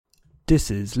This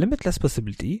is Limitless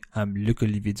Possibility. I'm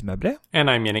Luc-Olivier Dumablet.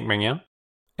 And I'm Yannick Magnan.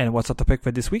 And what's our topic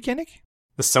for this week, Yannick?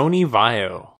 The Sony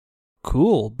Vaio.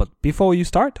 Cool, but before you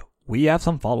start, we have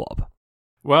some follow-up.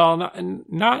 Well,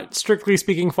 not strictly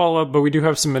speaking follow-up, but we do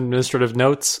have some administrative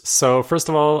notes. So first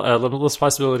of all, Limitless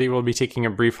Possibility will be taking a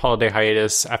brief holiday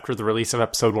hiatus after the release of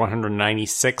episode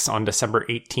 196 on December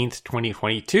 18th,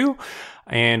 2022.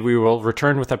 And we will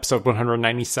return with episode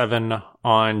 197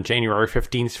 on January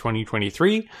 15th,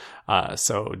 2023.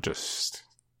 So just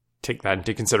take that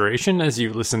into consideration as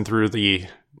you listen through the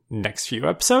next few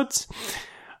episodes.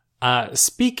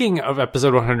 Speaking of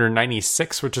episode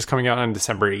 196, which is coming out on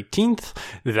December 18th,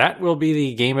 that will be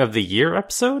the Game of the Year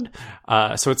episode.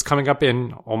 So it's coming up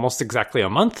in almost exactly a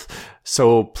month.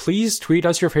 So please tweet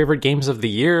us your favorite games of the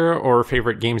year or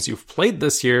favorite games you've played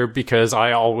this year, because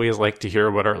I always like to hear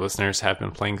what our listeners have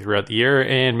been playing throughout the year,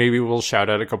 and maybe we'll shout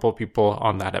out a couple of people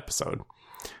on that episode.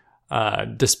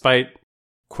 Despite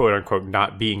quote unquote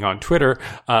not being on Twitter,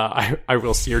 I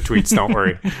will see your tweets, don't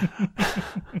worry.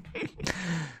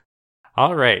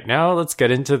 All right, now let's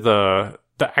get into the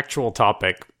actual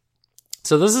topic.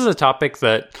 So this is a topic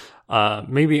that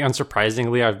maybe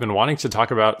unsurprisingly I've been wanting to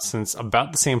talk about since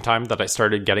about the same time that I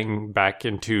started getting back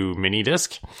into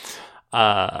Minidisc.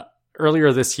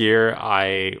 Earlier this year,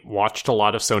 I watched a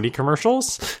lot of Sony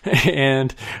commercials,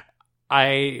 and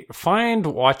I find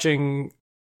watching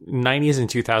 90s and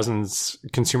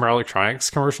 2000s consumer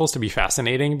electronics commercials to be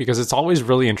fascinating, because it's always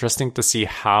really interesting to see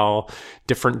how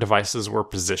different devices were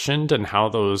positioned and how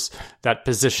that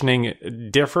positioning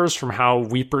differs from how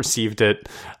we perceived it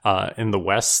in the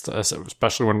West,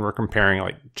 especially when we're comparing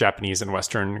like Japanese and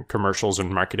Western commercials and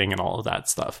marketing and all of that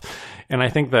stuff. And I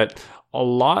think that a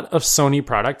lot of Sony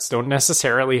products don't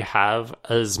necessarily have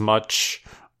as much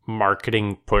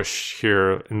marketing push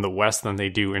here in the West than they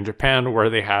do in Japan, where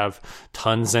they have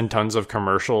tons and tons of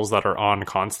commercials that are on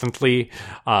constantly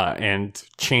and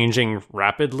changing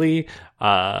rapidly.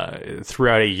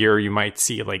 Throughout a year, you might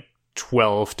see like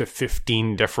 12 to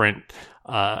 15 different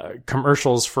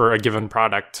commercials for a given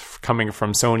product coming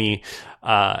from Sony.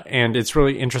 And it's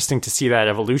really interesting to see that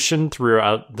evolution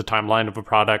throughout the timeline of a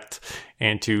product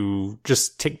and to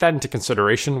just take that into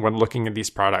consideration when looking at these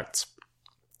products.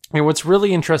 And what's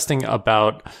really interesting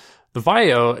about the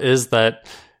Vaio is that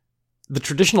the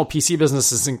traditional PC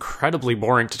business is incredibly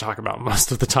boring to talk about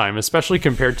most of the time, especially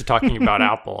compared to talking about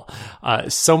Apple.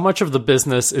 So much of the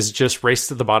business is just race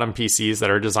to the bottom PCs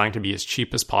that are designed to be as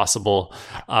cheap as possible.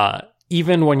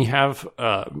 Even when you have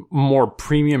more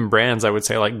premium brands, I would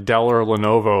say like Dell or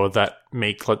Lenovo that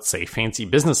make, let's say, fancy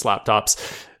business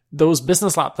laptops, those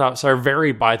business laptops are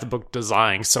very by-the-book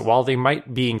design. So while they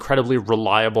might be incredibly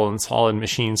reliable and solid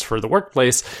machines for the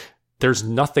workplace, there's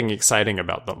nothing exciting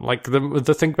about them. Like the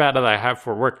ThinkPad that I have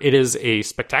for work, it is a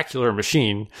spectacular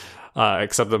machine,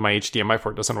 except that my HDMI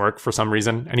port doesn't work for some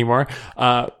reason anymore.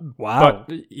 Wow.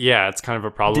 But yeah, it's kind of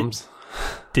a problem.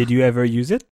 Did you ever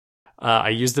use it? I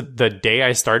used it the day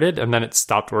I started, and then it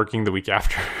stopped working the week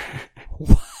after.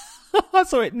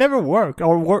 So it never worked,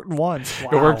 or worked once. Wow.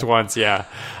 It worked once, yeah.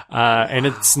 And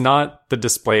it's not the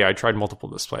display. I tried multiple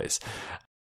displays.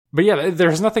 But yeah,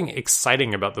 there's nothing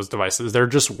exciting about those devices. They're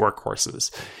just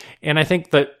workhorses. And I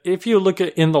think that if you look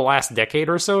at in the last decade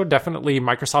or so, definitely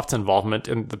Microsoft's involvement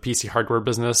in the PC hardware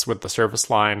business with the Surface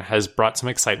line has brought some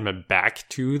excitement back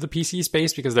to the PC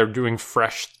space, because they're doing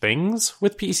fresh things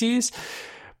with PCs.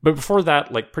 But before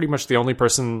that, like pretty much the only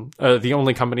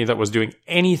company that was doing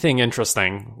anything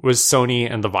interesting was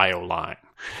Sony and the Vaio line.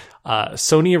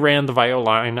 Sony ran the Vaio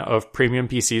line of premium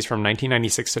PCs from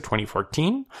 1996 to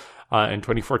 2014. In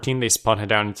 2014, they spun it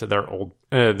down into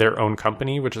their own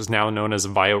company, which is now known as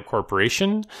Vaio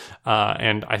Corporation.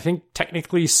 And I think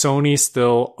technically Sony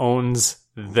still owns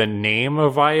the name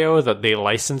of Vaio that they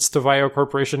licensed to Vaio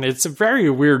Corporation. It's a very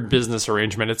weird business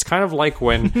arrangement. It's kind of like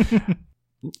when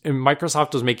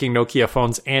Microsoft was making Nokia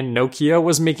phones and Nokia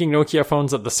was making Nokia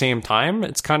phones at the same time.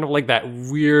 It's kind of like that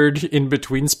weird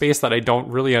in-between space that I don't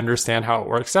really understand how it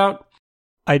works out.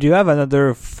 I do have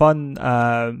another fun,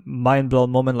 mind-blown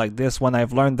moment like this when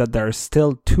I've learned that there are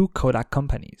still two Kodak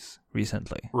companies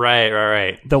recently.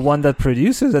 Right. The one that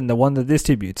produces and the one that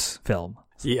distributes film.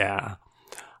 Yeah.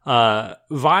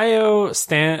 Vaio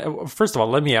first of all,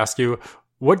 let me ask you,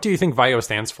 what do you think Vaio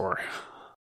stands for?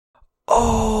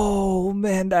 Oh,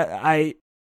 man,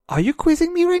 are you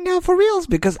quizzing me right now for reals?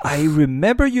 Because I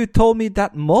remember you told me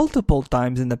that multiple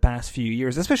times in the past few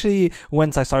years, especially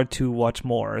once I started to watch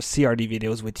more CRD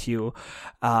videos with you.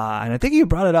 And I think you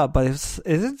brought it up, but is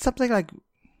it something like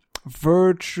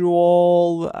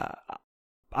virtual?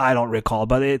 I don't recall,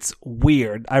 but it's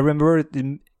weird. I remember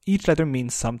each letter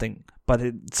means something, but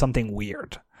it's something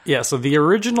weird. Yeah, so the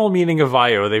original meaning of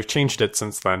VAIO, they've changed it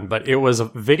since then, but it was a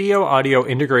video audio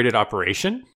integrated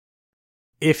operation.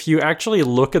 If you actually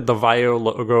look at the VAIO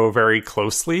logo very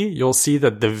closely, you'll see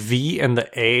that the V and the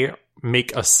A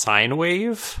make a sine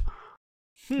wave,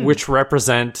 which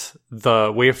represent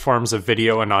the waveforms of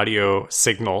video and audio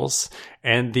signals,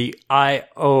 and the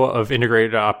I/O of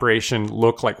integrated operation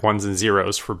look like ones and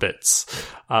zeros for bits,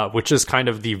 which is kind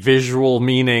of the visual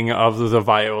meaning of the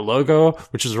VAIO logo,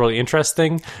 which is really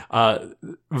interesting.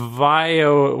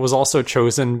 VAIO was also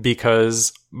chosen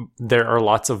because there are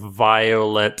lots of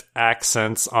violet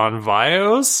accents on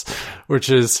VAIOs, which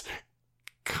is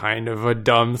kind of a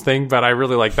dumb thing, but I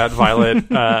really like that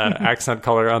violet accent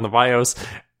color on the VAIOs.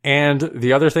 And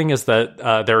the other thing is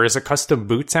that there is a custom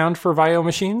boot sound for VAIO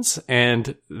machines,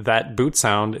 and that boot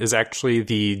sound is actually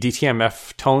the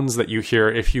DTMF tones that you hear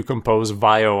if you compose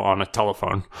VAIO on a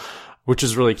telephone, which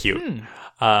is really cute.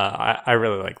 I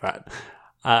really like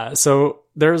that. So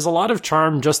there's a lot of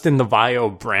charm just in the VAIO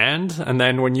brand, and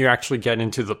then when you actually get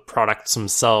into the products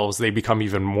themselves, they become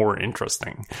even more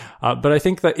interesting. But I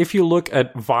think that if you look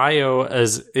at VAIO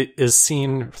as it is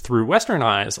seen through Western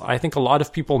eyes, I think a lot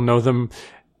of people know them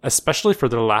especially for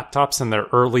their laptops and their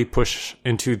early push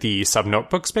into the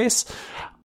sub-notebook space.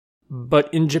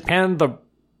 But in Japan, the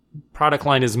product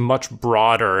line is much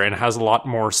broader and has a lot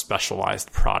more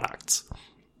specialized products.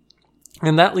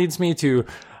 And that leads me to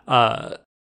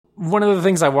one of the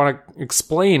things I want to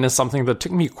explain is something that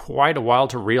took me quite a while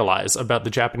to realize about the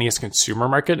Japanese consumer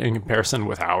market in comparison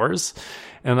with ours.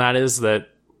 And that is that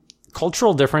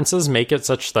cultural differences make it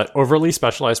such that overly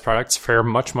specialized products fare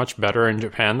much, much better in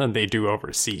Japan than they do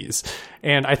overseas.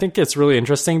 And I think it's really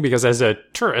interesting because as a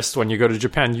tourist, when you go to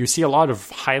Japan, you see a lot of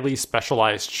highly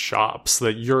specialized shops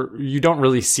that you don't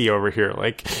really see over here.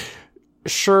 Like,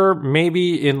 sure,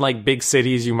 maybe in like big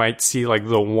cities, you might see like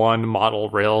the one model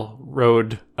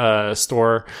railroad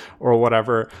store or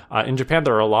whatever. In Japan,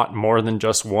 there are a lot more than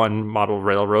just one model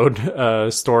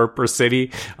railroad store per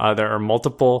city. There are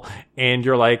multiple, and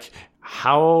you're like,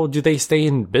 how do they stay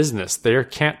in business? There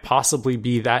can't possibly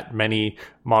be that many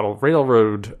model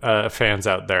railroad fans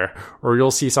out there. Or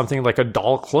you'll see something like a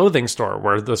doll clothing store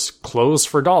where the clothes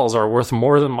for dolls are worth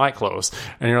more than my clothes.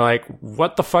 And you're like,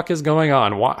 what the fuck is going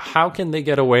on? How can they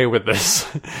get away with this?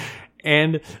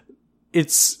 And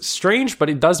it's strange, but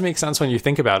it does make sense when you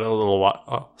think about it a little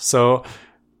while. So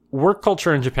work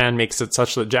culture in Japan makes it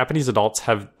such that Japanese adults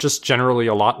have just generally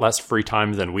a lot less free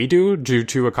time than we do due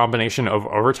to a combination of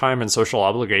overtime and social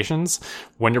obligations.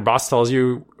 When your boss tells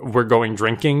you we're going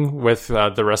drinking with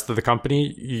the rest of the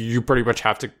company, you pretty much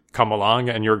have to come along,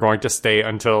 and you're going to stay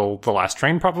until the last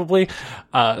train probably.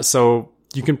 So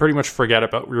you can pretty much forget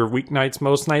about your weeknights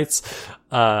most nights.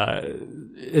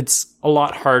 It's a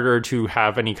lot harder to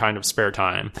have any kind of spare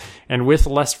time. And with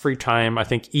less free time, I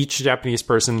think each Japanese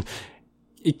person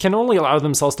it can only allow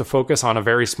themselves to focus on a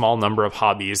very small number of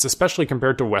hobbies, especially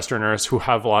compared to Westerners who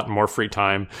have a lot more free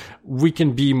time. We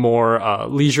can be more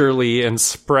leisurely and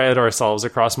spread ourselves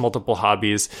across multiple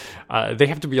hobbies. They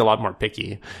have to be a lot more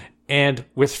picky. And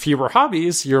with fewer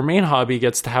hobbies, your main hobby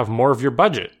gets to have more of your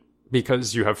budget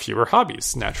because you have fewer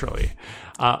hobbies, naturally.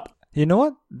 You know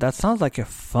what? That sounds like a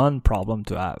fun problem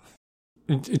to have.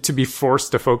 To be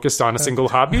forced to focus on a single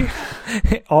hobby?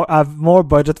 Or have more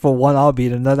budget for one hobby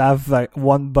than not have like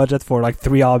one budget for like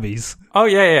 3 hobbies. Oh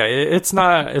yeah. It's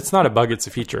not a bug, it's a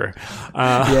feature.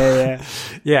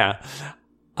 Yeah.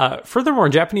 Furthermore,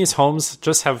 Japanese homes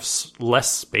just have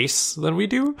less space than we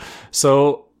do.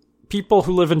 So people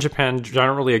who live in Japan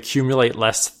generally accumulate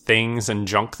less things and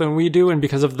junk than we do. And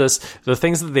because of this, the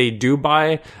things that they do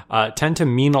buy tend to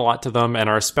mean a lot to them and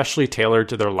are especially tailored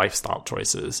to their lifestyle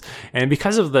choices. And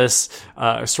because of this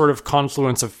sort of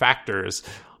confluence of factors,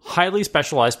 highly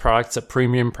specialized products at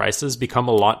premium prices become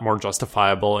a lot more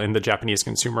justifiable in the Japanese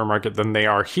consumer market than they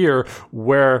are here,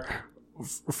 where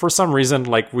for some reason,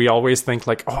 like, we always think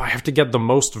like, oh, I have to get the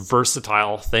most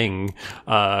versatile thing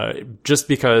just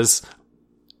because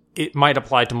it might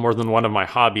apply to more than one of my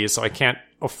hobbies, so I can't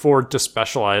afford to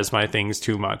specialize my things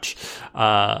too much.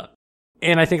 And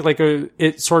I think like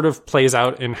it sort of plays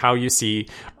out in how you see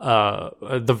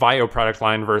the VAIO product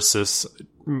line versus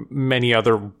many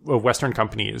other Western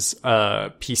companies'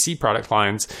 PC product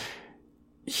lines.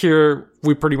 Here,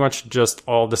 we pretty much just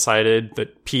all decided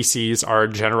that PCs are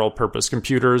general purpose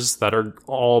computers that are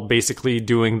all basically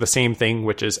doing the same thing,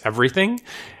 which is everything.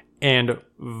 And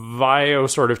VAIO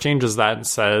sort of changes that and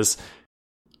says,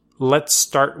 let's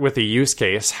start with a use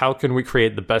case. How can we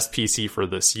create the best PC for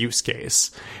this use case?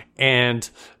 And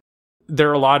there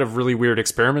are a lot of really weird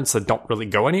experiments that don't really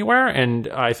go anywhere. And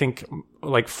I think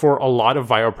like for a lot of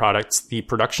VAIO products, the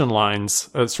production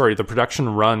the production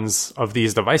runs of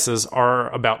these devices are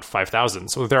about 5,000.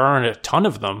 So there aren't a ton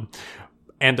of them,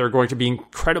 and they're going to be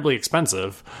incredibly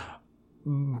expensive.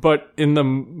 But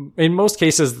in most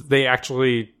cases, they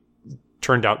actually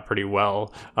turned out pretty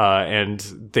well, and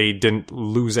they didn't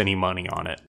lose any money on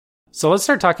it. So let's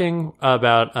start talking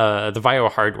about the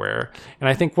VAIO hardware. And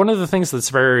I think one of the things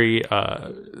that's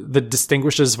that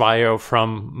distinguishes VAIO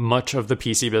from much of the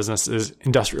PC business is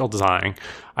industrial design.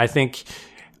 I think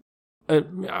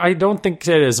I don't think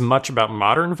it is much about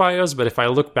modern VAIOs, but if I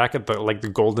look back at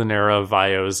the golden era of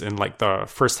VAIOs in like the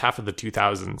first half of the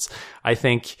 2000s, I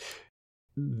think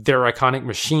they're iconic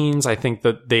machines. I think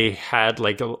that they had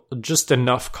like just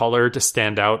enough color to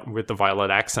stand out with the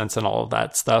violet accents and all of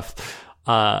that stuff.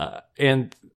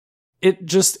 And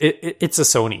it's a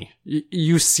Sony.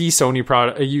 You see Sony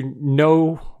product, you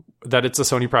know that it's a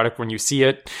Sony product when you see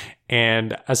it.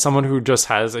 And as someone who just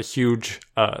has a huge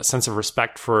sense of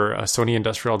respect for Sony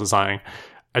industrial design,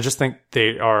 I just think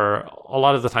they are a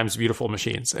lot of the times beautiful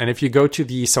machines. And if you go to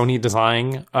the Sony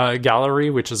Design Gallery,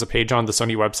 which is a page on the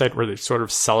Sony website where they sort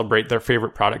of celebrate their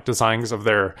favorite product designs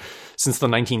since the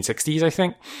 1960s, I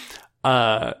think,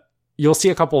 you'll see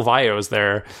a couple of VAIOs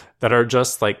there that are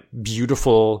just like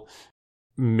beautiful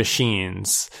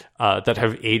machines that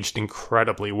have aged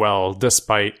incredibly well,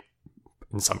 despite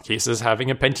in some cases having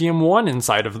a Pentium 1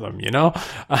 inside of them, you know?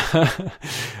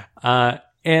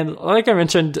 And like I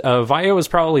mentioned, VAIO is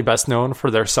probably best known for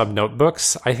their sub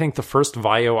notebooks. I think the first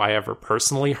VAIO I ever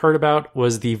personally heard about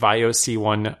was the VAIO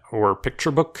C1 or picture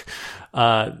book.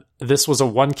 This was a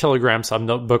 1 kilogram sub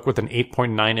notebook with an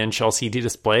 8.9 inch LCD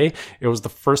display. It was the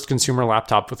first consumer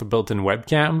laptop with a built-in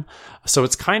webcam. So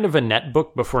it's kind of a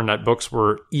netbook before netbooks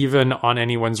were even on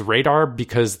anyone's radar,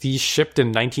 because these shipped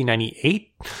in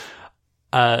 1998.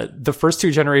 The first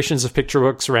two generations of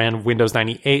picturebooks ran Windows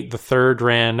 98. The third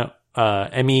ran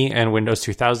ME and Windows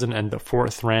 2000, and the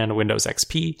fourth ran Windows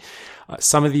XP.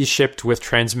 Some of these shipped with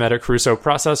Transmeta Crusoe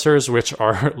processors, which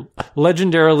are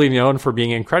legendarily known for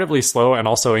being incredibly slow and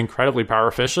also incredibly power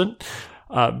efficient.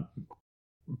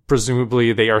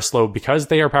 Presumably they are slow because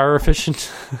they are power efficient.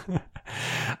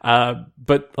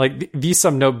 But like these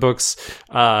sub notebooks,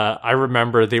 I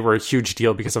remember they were a huge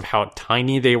deal because of how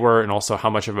tiny they were and also how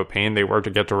much of a pain they were to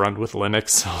get to run with Linux.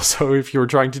 So if you were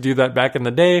trying to do that back in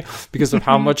the day because of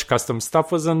how much custom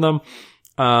stuff was in them.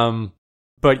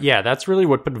 But yeah, that's really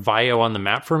what put VAIO on the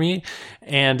map for me.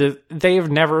 And they've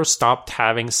never stopped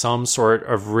having some sort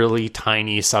of really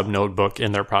tiny sub notebook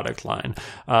in their product line.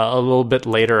 A little bit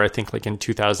later, I think like in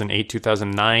 2008,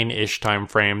 2009-ish time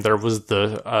frame, there was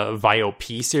the VAIO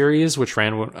P series, which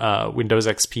ran Windows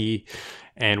XP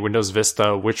and Windows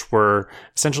Vista, which were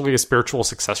essentially a spiritual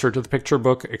successor to the picture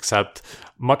book, except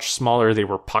much smaller. They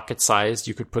were pocket sized.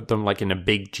 You could put them like in a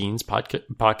big jeans pocket,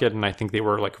 and I think they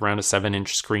were like around a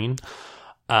 7-inch screen.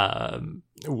 But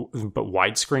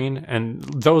widescreen, and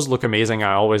those look amazing.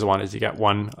 I always wanted to get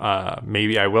one.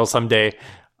 Maybe I will someday.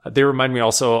 They remind me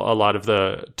also a lot of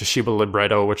the Toshiba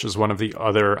Libretto, which is one of the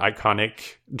other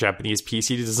iconic Japanese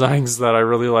PC designs that I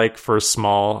really like for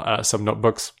small sub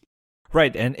notebooks.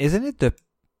 Right, and isn't it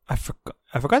I forgot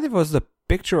if it was the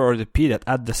picture or the P that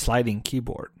had the sliding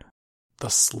keyboard. The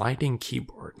sliding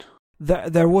keyboard.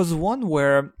 There was one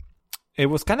where it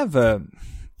was kind of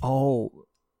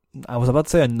I was about to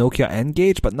say a Nokia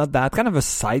N-Gage, but not that. Kind of a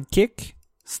Sidekick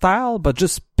style, but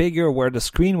just bigger, where the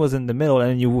screen was in the middle,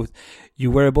 and you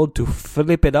were able to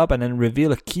flip it up and then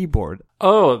reveal a keyboard.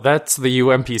 Oh, that's the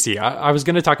UMPC. I was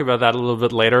going to talk about that a little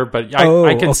bit later, but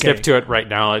I can skip to it right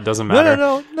now. It doesn't matter.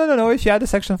 No. If you had a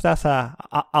section of that,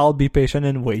 I'll be patient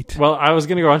and wait. Well, I was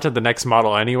going to go on to the next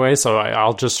model anyway, so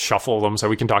I'll just shuffle them so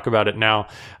we can talk about it now.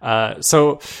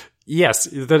 Yes,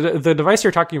 the device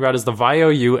you're talking about is the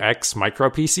VAIO UX Micro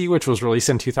PC, which was released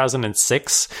in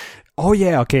 2006. Oh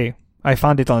yeah, okay. I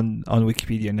found it on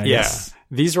Wikipedia now. Yeah. Yes.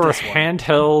 These were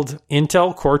handheld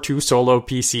Intel Core 2 Solo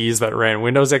PCs that ran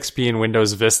Windows XP and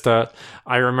Windows Vista.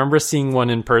 I remember seeing one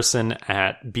in person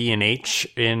at B&H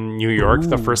in New York. Ooh.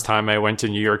 The first time I went to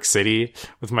New York City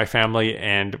with my family,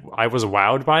 and I was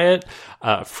wowed by it.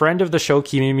 A friend of the show,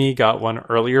 Kimimi, got one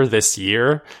earlier this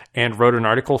year and wrote an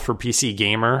article for PC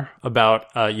Gamer about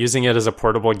using it as a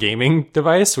portable gaming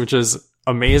device, which is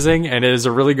amazing, and it is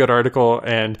a really good article,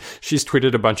 and she's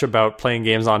tweeted a bunch about playing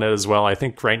games on it as well. I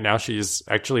think right now she's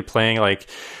actually playing like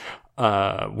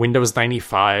Windows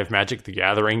 95 Magic the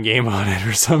Gathering game on it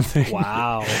or something.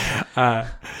 Wow.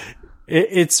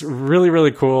 It's really,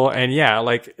 really cool. And yeah,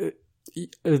 like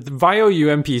VAIO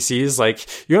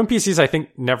UMPCs, I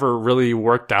think never really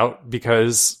worked out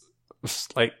because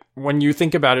like when you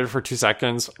think about it for 2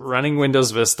 seconds, running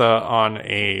Windows Vista on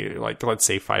a, like, let's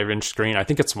say 5-inch screen, I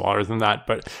think it's smaller than that,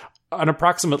 but an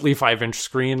approximately 5-inch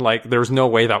screen, like, there's no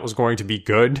way that was going to be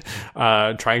good.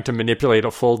 Trying to manipulate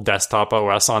a full desktop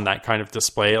OS on that kind of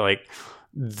display, like,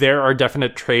 there are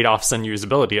definite trade-offs in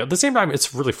usability. At the same time,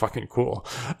 it's really fucking cool.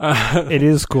 It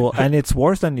is cool, and it's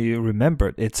worse than you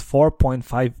remembered. It's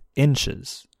 4.5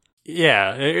 inches.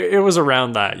 Yeah, it was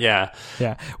around that, yeah.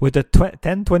 Yeah, with a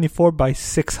 1024 by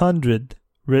 600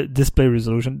 display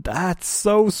resolution. That's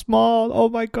so small. Oh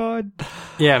my god.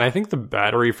 Yeah, and I think the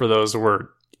battery for those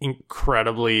were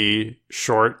incredibly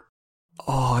short.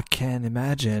 Oh, I can't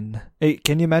imagine. Hey,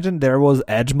 can you imagine there was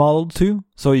Edge model too?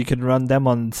 So you can run them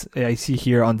on, I see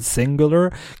here on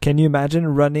singular. Can you imagine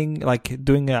running, like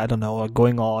doing,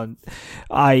 going on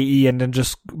IE and then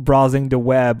just browsing the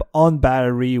web on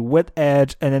battery with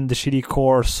Edge and then the shitty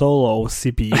Core Solo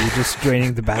CPU just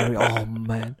draining the battery? Oh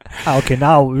man. Okay,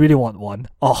 now I really want one.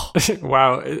 Oh.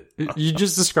 Wow. You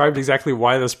just described exactly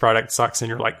why this product sucks and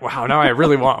you're like, wow, now I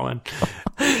really want one.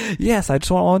 Yes, I just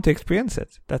want to experience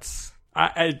it. That's...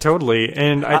 I totally,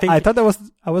 and I think I thought that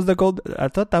was the goal. I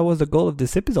thought that was the goal of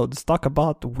this episode, to talk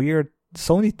about weird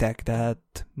Sony tech that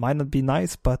might not be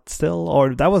nice, but still,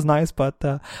 or that was nice, but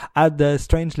had the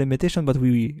strange limitation. But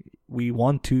we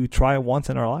want to try once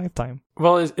in our lifetime.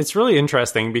 Well, it's really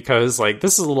interesting because, like,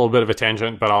 this is a little bit of a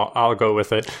tangent, but I'll go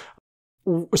with it.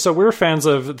 So we're fans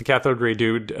of the Cathode Ray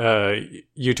Dude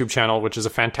YouTube channel, which is a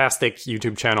fantastic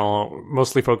YouTube channel,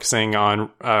 mostly focusing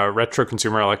on retro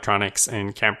consumer electronics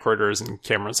and camcorders and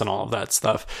cameras and all of that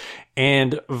stuff.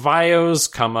 And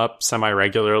Vios come up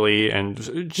semi-regularly,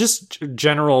 and just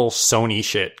general Sony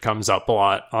shit comes up a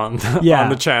lot on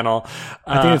the channel.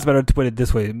 I think it's better to put it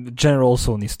this way: general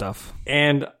Sony stuff.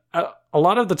 And a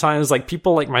lot of the times, like,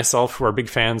 people like myself who are big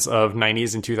fans of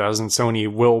 90s and 2000s Sony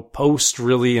will post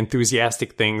really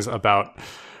enthusiastic things about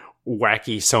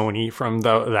wacky Sony from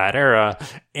that era.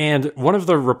 And one of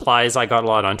the replies I got a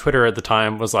lot on Twitter at the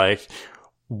time was like,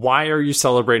 why are you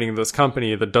celebrating this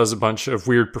company that does a bunch of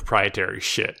weird proprietary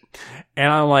shit?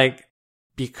 And I'm like,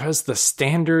 because the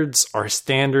standards are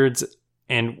standards,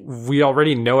 and we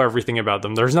already know everything about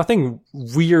them. There's nothing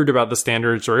weird about the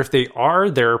standards, or if they are,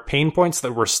 there are pain points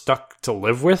that we're stuck to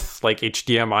live with, like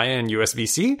HDMI and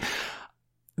USB-C.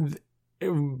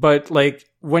 But, like,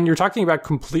 when you're talking about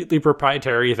completely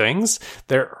proprietary things,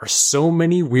 there are so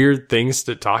many weird things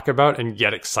to talk about and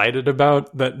get excited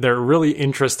about that they're really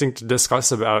interesting to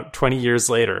discuss about 20 years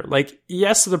later. Like,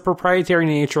 yes, the proprietary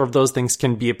nature of those things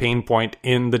can be a pain point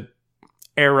in the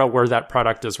era where that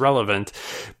product is relevant,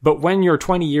 but when you're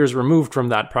 20 years removed from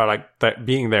that product that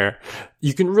being there,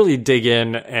 you can really dig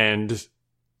in and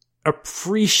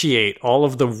appreciate all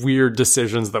of the weird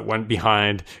decisions that went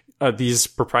behind these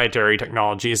proprietary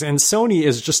technologies. And Sony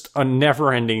is just a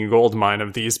never-ending goldmine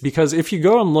of these, because if you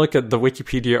go and look at the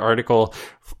Wikipedia article,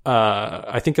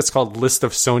 I think it's called List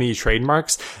of Sony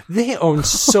Trademarks, they own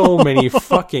so many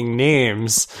fucking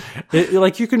names.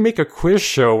 Like, you can make a quiz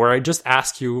show where I just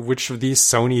ask you which of these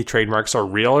Sony trademarks are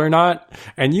real or not,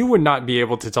 and you would not be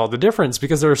able to tell the difference,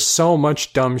 because there's so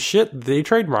much dumb shit they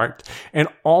trademarked, and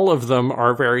all of them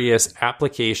are various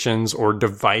applications or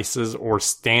devices or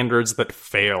standards that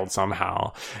failed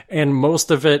somehow, and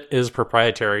most of it is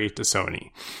proprietary to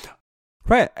Sony.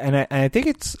 Right, and I think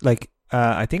it's like,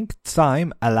 I think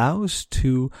time allows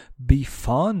to be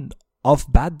fond of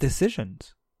bad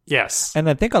decisions. Yes. And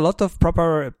I think a lot of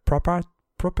proprietary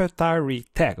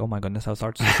tech, oh my goodness, how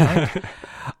hard to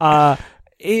say,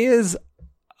 is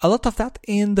a lot of that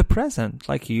in the present.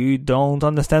 Like, you don't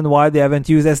understand why they haven't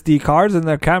used SD cards in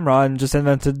their camera and just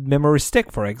invented memory stick,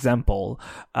 for example,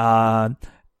 and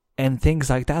things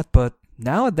like that. But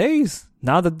nowadays,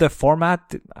 now that the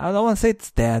format, I don't want to say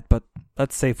it's dead, but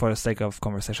let's say for the sake of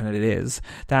conversation it is,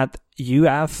 that you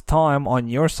have time on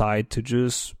your side to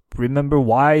just remember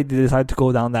why they decided to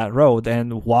go down that road,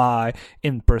 and why,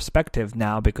 in perspective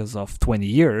now, because of 20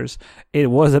 years, it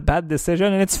was a bad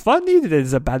decision. And it's funny that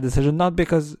it's a bad decision, not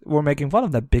because we're making fun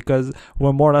of that, because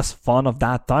we're more or less fond of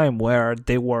that time where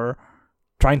they were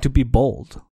trying to be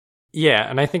bold. Yeah,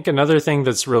 and I think another thing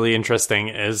that's really interesting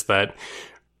is that,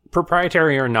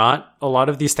 proprietary or not, a lot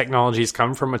of these technologies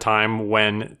come from a time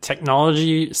when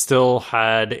technology still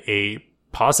had a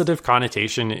positive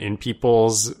connotation in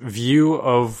people's view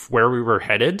of where we were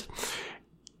headed.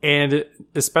 And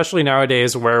especially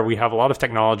nowadays, where we have a lot of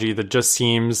technology that just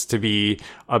seems to be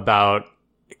about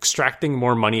extracting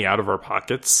more money out of our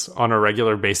pockets on a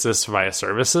regular basis via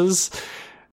services,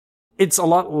 it's a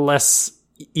lot less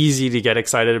easy to get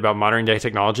excited about modern day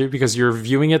technology, because you're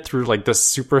viewing it through like this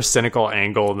super cynical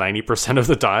angle 90% of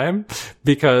the time,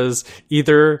 because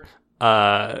either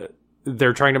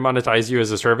they're trying to monetize you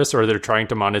as a service or they're trying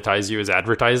to monetize you as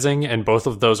advertising. And both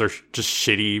of those are just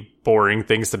shitty, boring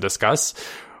things to discuss.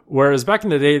 Whereas back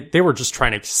in the day, they were just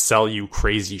trying to sell you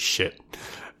crazy shit.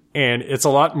 And it's a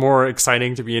lot more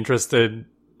exciting to be interested.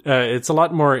 It's a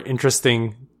lot more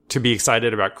interesting to be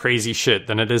excited about crazy shit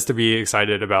than it is to be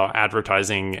excited about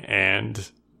advertising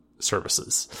and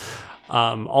services.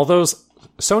 Although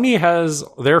Sony has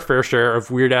their fair share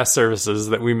of weird ass services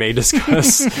that we may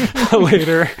discuss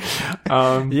later.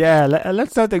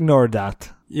 Let's not ignore that.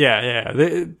 Yeah.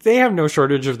 They have no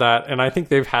shortage of that. And I think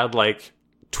they've had like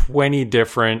 20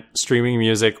 different streaming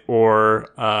music or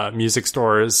music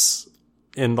stores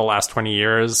in the last 20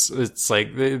 years. It's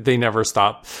like they never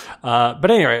stop. But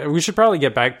anyway, we should probably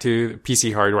get back to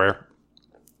PC hardware.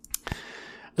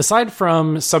 Aside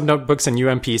from subnotebooks and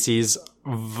UMPCs,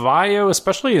 Vaio,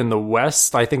 especially in the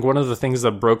West, I think one of the things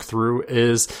that broke through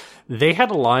is they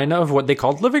had a line of what they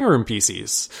called living room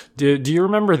PCs. Do you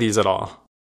remember these at all?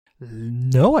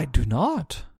 No, I do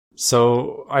not.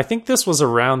 So I think this was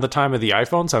around the time of the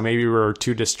iPhone, so maybe we were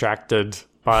too distracted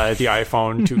by the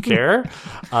iPhone to care.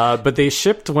 But they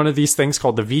shipped one of these things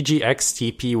called the VGX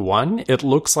TP1. It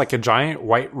looks like a giant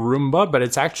white Roomba, but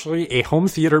it's actually a home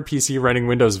theater PC running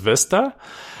Windows Vista.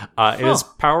 It is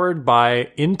powered by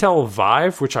Intel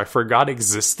Vive, which I forgot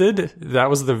existed.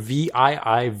 That was the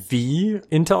VIIV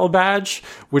Intel badge,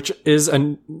 which is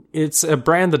it's a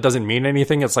brand that doesn't mean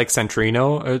anything. It's like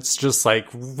Centrino. It's just like,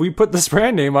 we put this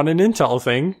brand name on an Intel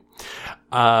thing.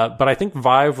 But I think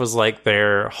Vive was like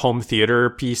their home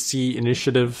theater PC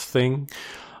initiative thing.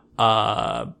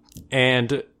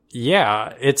 And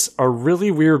yeah, it's a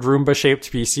really weird Roomba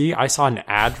shaped PC. I saw an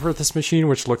ad for this machine,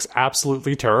 which looks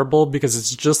absolutely terrible because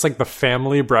it's just like the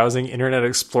family browsing Internet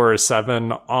Explorer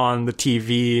 7 on the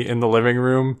TV in the living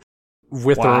room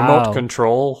with a remote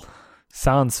control.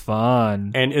 Sounds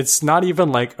fun. And it's not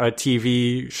even like a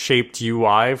TV-shaped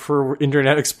UI for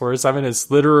Internet Explorer 7. It's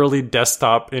literally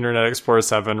desktop Internet Explorer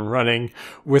 7 running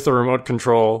with a remote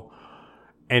control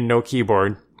and no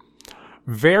keyboard.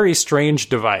 Very strange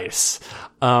device.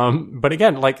 But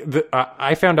again, like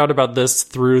I found out about this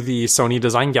through the Sony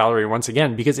Design Gallery once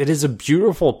again, because it is a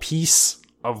beautiful piece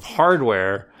of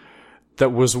hardware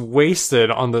that was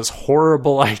wasted on this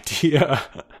horrible idea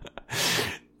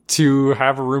to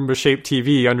have a Roomba-shaped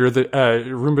TV under the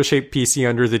Roomba-shaped PC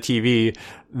under the TV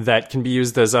that can be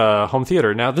used as a home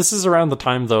theater. Now, this is around the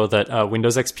time though that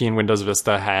Windows XP and Windows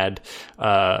Vista had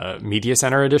Media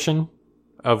Center Edition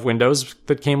of Windows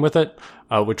that came with it,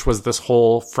 which was this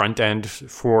whole front end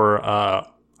for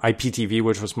IPTV,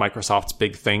 which was Microsoft's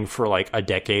big thing for like a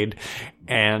decade.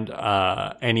 And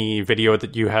any video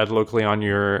that you had locally on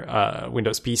your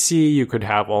Windows PC, you could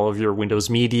have all of your Windows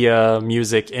Media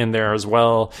music in there as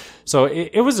well. So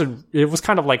it was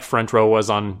kind of like Front Row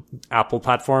was on Apple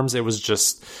platforms. It was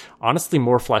just honestly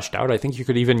more fleshed out. I think you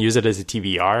could even use it as a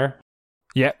TVR.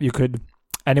 Yeah, you could.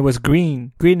 And it was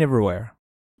green everywhere.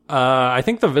 I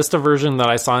think the Vista version that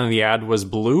I saw in the ad was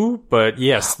blue, but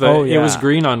yes, it was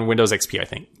green on Windows XP, I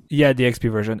think. Yeah, the XP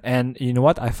version. And you know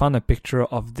what? I found a picture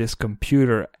of this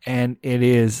computer, and it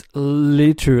is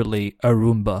literally a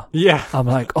Roomba. Yeah. I'm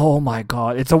like, oh my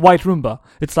god, it's a white Roomba.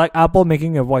 It's like Apple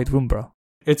making a white Roomba.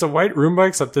 It's a white Roomba,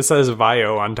 except it says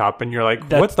Vaio on top, and you're like,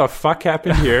 what the fuck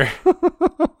happened here?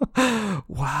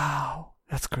 Wow,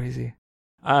 that's crazy.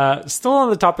 Still on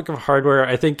the topic of hardware,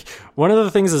 I think one of the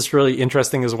things that's really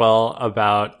interesting as well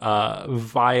about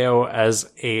Vaio as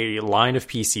a line of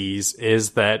PCs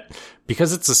is that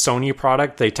because it's a Sony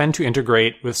product, they tend to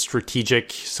integrate with strategic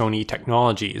Sony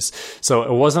technologies. So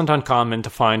it wasn't uncommon to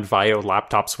find Vaio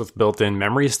laptops with built-in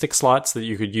memory stick slots that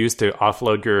you could use to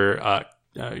offload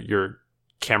your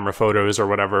camera photos or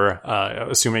whatever,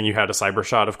 assuming you had a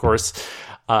CyberShot, of course.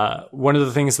 One of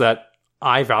the things that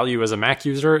I value as a Mac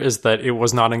user is that it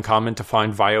was not uncommon to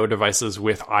find Vaio devices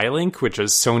with iLink, which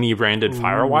is Sony branded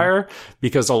FireWire,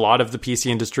 because a lot of the PC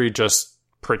industry just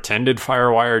pretended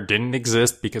FireWire didn't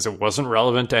exist because it wasn't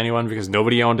relevant to anyone because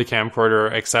nobody owned a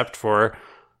camcorder except for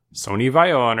Sony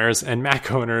Vaio owners and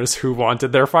Mac owners who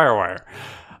wanted their FireWire.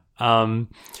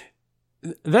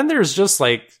 Then there's just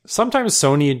like, sometimes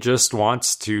Sony just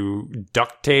wants to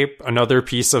duct tape another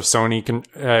piece of Sony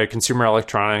consumer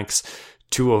electronics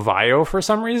to a Vaio for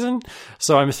some reason.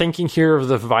 So I'm thinking here of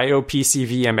the Vaio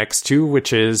PCV MX2,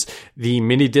 which is the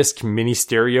mini disc mini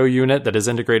stereo unit that is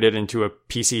integrated into a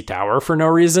PC tower for no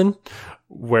reason,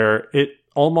 where it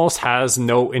almost has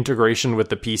no integration with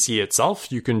the PC itself.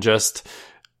 You can just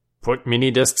put mini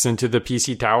discs into the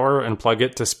PC tower and plug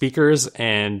it to speakers,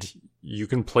 and you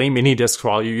can play mini discs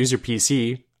while you use your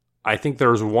PC. I think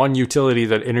there's one utility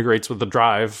that integrates with the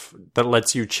drive that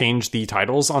lets you change the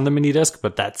titles on the mini disc,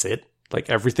 but that's it. Like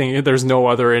everything, there's no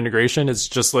other integration. It's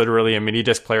just literally a mini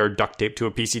disc player duct taped to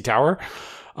a PC tower.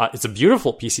 It's a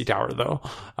beautiful PC tower though,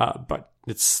 but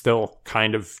it's still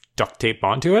kind of duct taped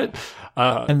onto it.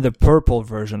 And the purple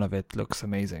version of it looks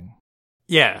amazing.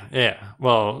 Yeah.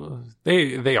 Well,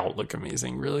 they all look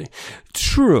amazing, really.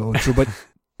 True, but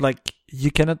like you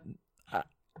cannot.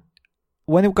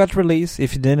 When it got released,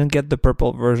 if you didn't get the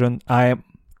purple version, I am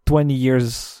 20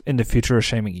 years in the future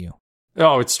shaming you.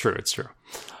 Oh, it's true.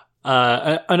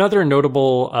 Another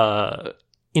notable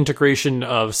integration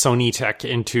of Sony tech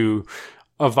into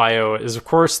a VAIO is, of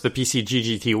course, the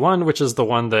PCG GT1, which is the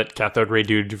one that Cathode Ray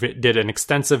Dude did an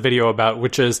extensive video about,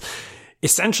 which is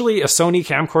essentially a Sony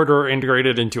camcorder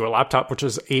integrated into a laptop, which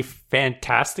is a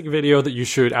fantastic video that you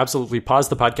should absolutely pause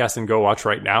the podcast and go watch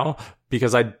right now,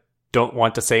 because I don't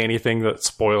want to say anything that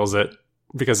spoils it,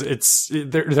 because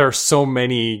there are so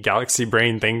many Galaxy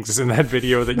Brain things in that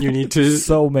video that you need to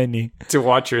so many to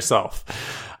watch yourself.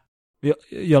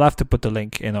 You'll have to put the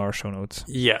link in our show notes.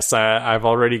 Yes, I've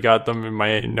already got them in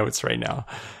my notes right now.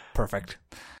 Perfect.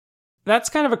 That's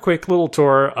kind of a quick little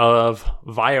tour of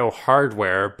VAIO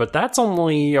hardware, but that's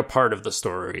only a part of the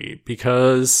story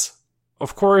because,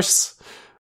 of course,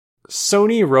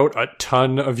 Sony wrote a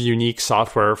ton of unique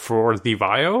software for the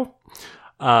VAIO.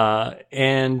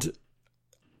 And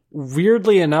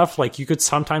weirdly enough, like you could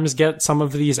sometimes get some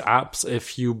of these apps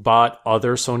if you bought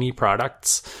other Sony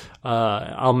products.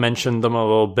 I'll mention them a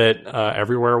little bit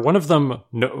everywhere. One of them,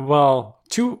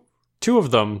 two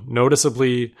of them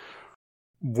noticeably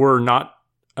were not.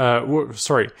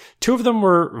 Two of them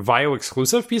were VAIO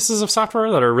exclusive pieces of software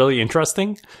that are really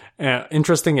interesting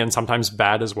and sometimes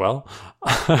bad as well.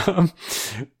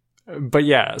 But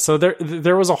yeah, so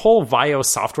there was a whole VAIO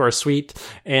software suite,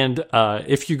 and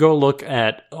if you go look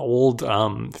at old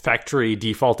factory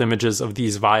default images of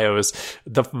these VAIOs,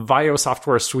 the VAIO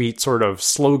software suite sort of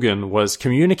slogan was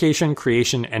communication,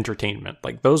 creation, entertainment.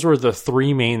 Like those were the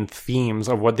three main themes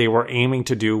of what they were aiming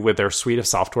to do with their suite of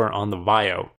software on the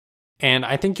VAIO. And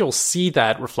I think you'll see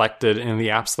that reflected in the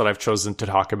apps that I've chosen to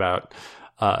talk about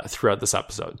throughout this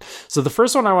episode. So the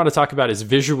first one I want to talk about is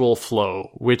Visual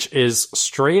Flow, which is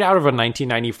straight out of a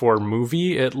 1994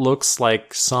 movie. It looks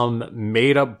like some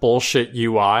made-up bullshit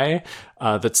UI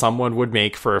that someone would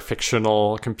make for a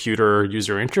fictional computer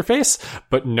user interface.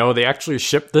 But no, they actually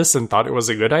shipped this and thought it was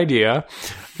a good idea.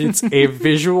 It's a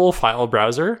visual file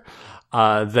browser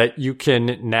that you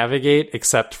can navigate,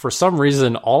 except for some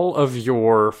reason, all of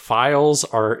your files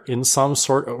are in some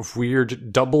sort of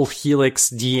weird double helix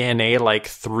DNA, like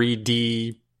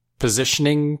 3D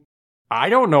positioning. I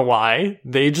don't know why.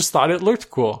 They just thought it looked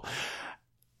cool.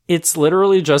 It's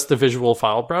literally just a visual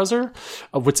file browser.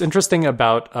 What's interesting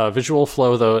about Visual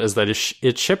Flow, though, is that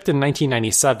it shipped in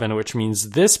 1997, which means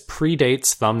this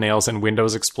predates thumbnails in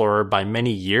Windows Explorer by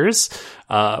many years.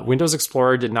 Windows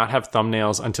Explorer did not have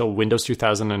thumbnails until Windows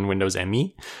 2000 and Windows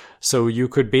ME. So you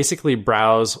could basically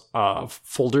browse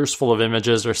folders full of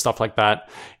images or stuff like that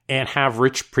and have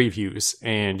rich previews,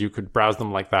 and you could browse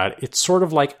them like that. It's sort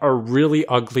of like a really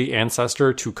ugly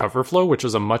ancestor to CoverFlow, which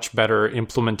is a much better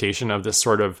implementation of this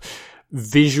sort of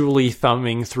visually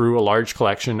thumbing through a large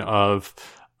collection of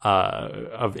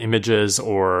images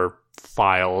or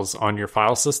files on your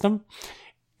file system.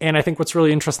 And I think what's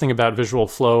really interesting about Visual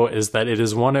Flow is that it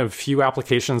is one of few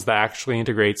applications that actually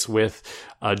integrates with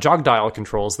jog dial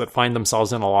controls that find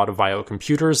themselves in a lot of VAIO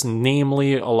computers,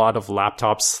 namely a lot of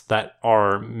laptops that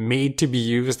are made to be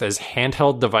used as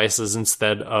handheld devices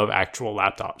instead of actual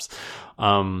laptops.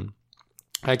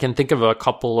 I can think of a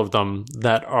couple of them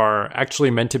that are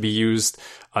actually meant to be used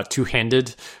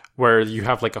two-handed, where you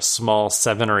have like a small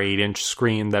 7 or 8 inch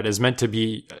screen that is meant to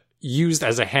be used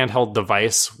as a handheld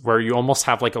device, where you almost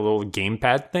have like a little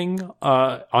gamepad thing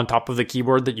on top of the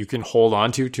keyboard that you can hold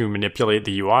onto to manipulate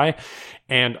the UI.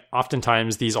 And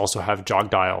oftentimes these also have jog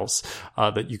dials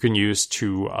that you can use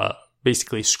to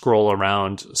basically scroll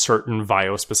around certain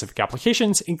VAIO specific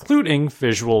applications, including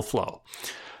Visual Flow.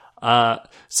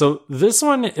 So this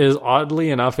one is, oddly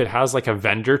enough, it has like a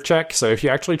vendor check. So if you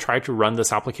actually try to run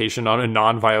this application on a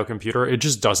non-VAIO computer, it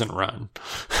just doesn't run,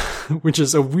 which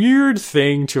is a weird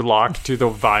thing to lock to the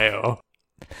VAIO.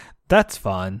 That's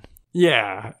fun.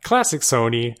 Yeah, classic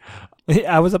Sony.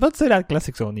 I was about to say that,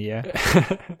 classic Sony, yeah.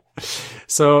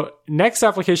 So next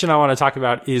application I want to talk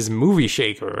about is Movie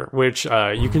Shaker, which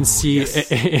you can see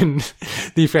in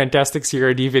the fantastic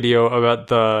CRD video about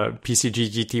the PCG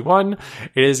GT1.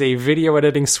 It is a video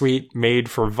editing suite made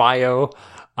for VAIO.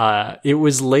 It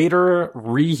was later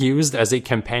reused as a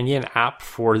companion app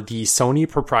for the Sony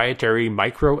proprietary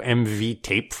micro MV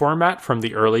tape format from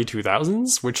the early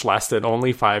 2000s, which lasted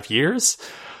only 5 years.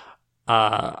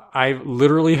 I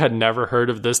literally had never heard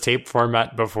of this tape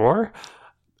format before.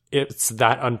 It's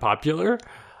that unpopular.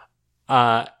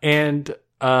 Movie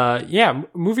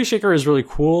Shaker is really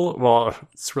cool. Well,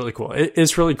 it's really cool.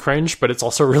 It's really cringe, but it's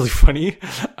also really funny.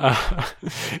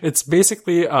 It's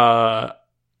basically,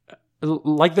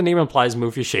 like the name implies,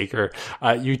 Movie Shaker.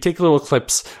 You take little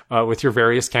clips with your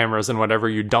various cameras and whatever,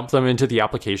 you dump them into the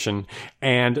application,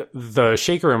 and the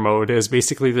Shaker mode is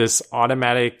basically this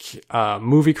automatic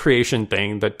movie creation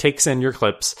thing that takes in your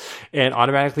clips and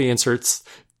automatically inserts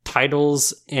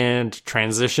titles and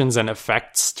transitions and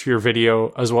effects to your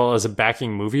video, as well as a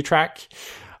backing movie track.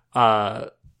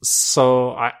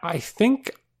 So I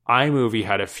think iMovie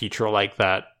had a feature like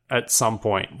that at some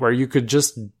point where you could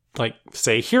just like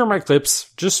say, here are my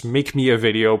clips, just make me a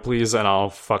video, please, and I'll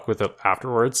fuck with it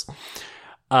afterwards.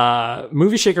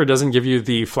 Movie Shaker doesn't give you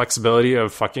the flexibility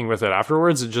of fucking with it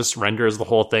afterwards. It just renders the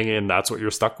whole thing and that's what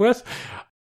you're stuck with.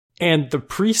 And the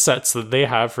presets that they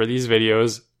have for these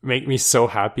videos make me so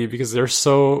happy because they're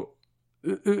so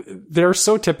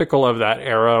typical of that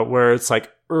era where it's like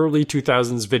early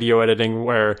 2000s video editing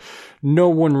where no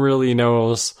one really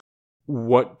knows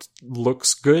what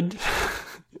looks good.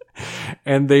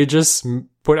 And they just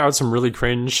put out some really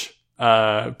cringe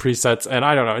presets, and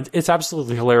I don't know, it's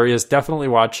absolutely hilarious. Definitely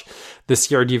watch the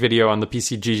CRD video on the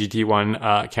PC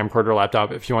GGT1 camcorder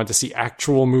laptop if you want to see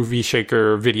actual Movie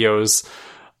Shaker videos,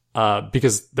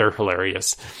 because they're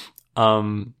hilarious.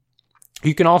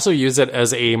 You can also use it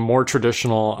as a more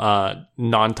traditional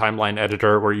non-timeline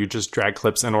editor where you just drag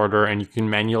clips in order and you can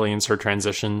manually insert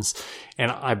transitions,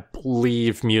 and I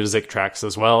believe music tracks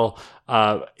as well.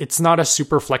 It's not a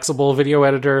super flexible video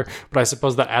editor, but I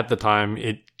suppose that at the time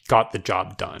it got the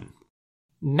job done.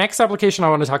 Next application I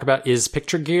want to talk about is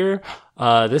Picture Gear.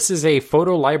 This is a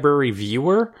photo library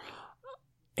viewer,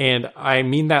 and I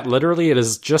mean that literally. It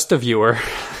is just a viewer.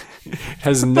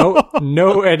 Has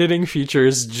no editing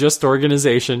features, just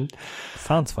organization.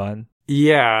 Sounds fun.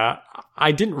 Yeah,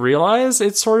 I didn't realize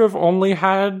it sort of only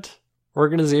had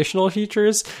organizational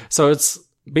features. So it's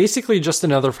basically just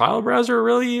another file browser,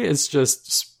 really. It's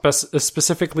just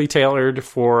specifically tailored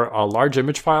for large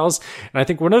image files. And I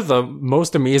think one of the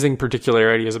most amazing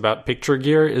particularities about Picture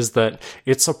Gear is that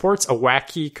it supports a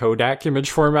wacky Kodak image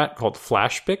format called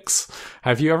FlashPix.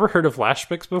 Have you ever heard of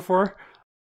FlashPix before?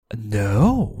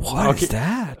 No, what is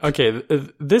that? Okay,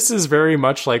 this is very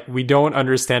much like we don't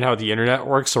understand how the internet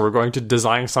works, so we're going to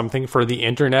design something for the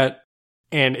internet,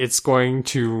 and it's going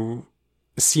to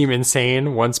seem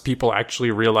insane once people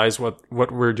actually realize what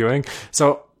we're doing.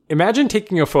 So imagine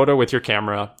taking a photo with your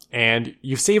camera, and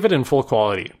you save it in full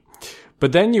quality.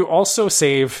 But then you also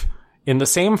save, in the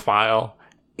same file,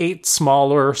 8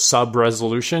 smaller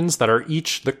sub-resolutions that are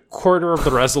each the quarter of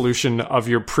the resolution of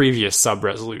your previous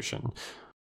sub-resolution.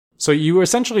 So you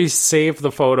essentially save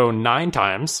the photo 9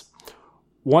 times,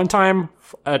 one time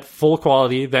at full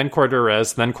quality, then quarter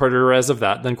res, then quarter res of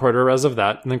that, then quarter res of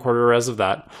that, and then quarter res of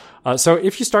that. So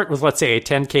if you start with, let's say, a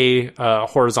 10K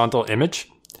horizontal image,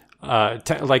 like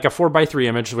a 4x3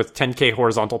 image with 10K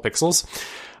horizontal pixels,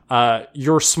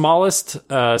 your smallest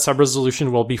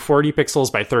sub-resolution will be 40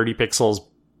 pixels by 30 pixels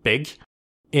big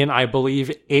in, I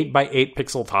believe, 8x8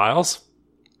 pixel tiles.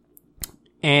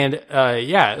 And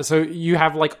so you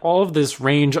have like all of this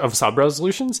range of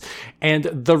sub-resolutions. And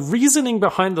the reasoning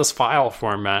behind this file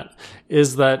format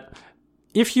is that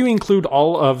if you include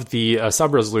all of the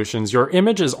sub-resolutions, your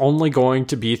image is only going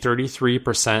to be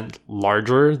 33%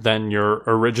 larger than your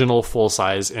original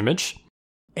full-size image.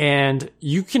 And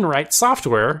you can write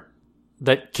software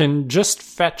that can just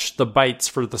fetch the bytes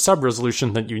for the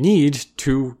sub-resolution that you need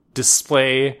to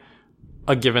display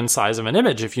a given size of an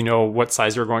image if you know what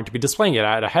size you're going to be displaying it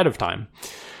at ahead of time.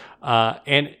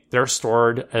 And they're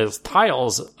stored as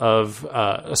tiles of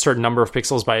a certain number of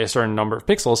pixels by a certain number of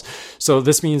pixels. So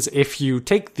this means if you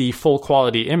take the full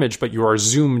quality image, but you are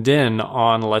zoomed in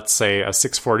on, let's say, a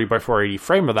 640 by 480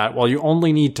 frame of that, well, you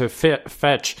only need to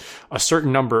fetch a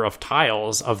certain number of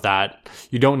tiles of that.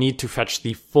 You don't need to fetch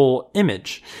the full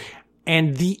image.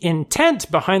 And the intent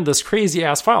behind this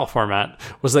crazy-ass file format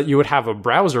was that you would have a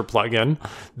browser plugin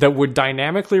that would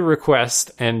dynamically request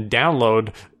and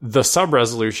download the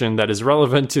sub-resolution that is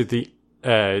relevant to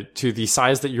the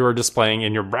size that you are displaying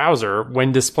in your browser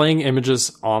when displaying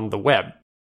images on the web.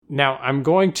 Now, I'm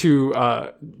going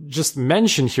to just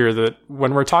mention here that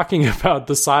when we're talking about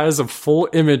the size of full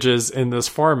images in this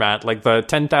format, like the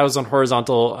 10,000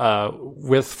 horizontal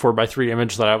width 4:3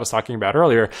 image that I was talking about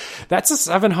earlier, that's a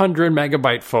 700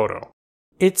 megabyte photo.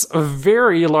 It's a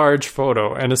very large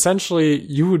photo, and essentially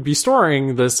you would be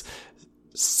storing this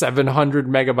 700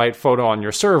 megabyte photo on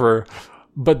your server,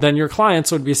 but then your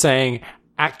clients would be saying,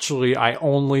 actually, I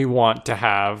only want to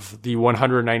have the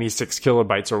 196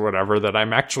 kilobytes or whatever that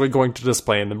I'm actually going to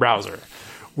display in the browser,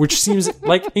 which seems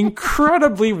like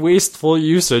incredibly wasteful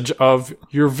usage of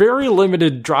your very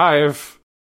limited drive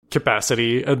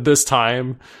capacity at this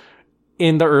time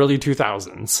in the early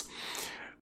 2000s.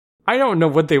 I don't know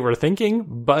what they were thinking,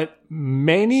 but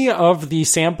many of the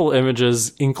sample images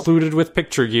included with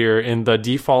Picture Gear in the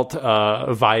default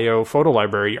VAIO photo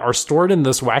library are stored in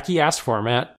this wacky-ass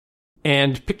format.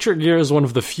 And Picture Gear is one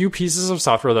of the few pieces of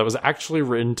software that was actually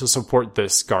written to support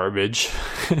this garbage.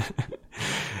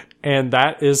 And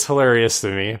that is hilarious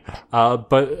to me.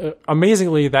 But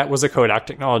amazingly, that was a Kodak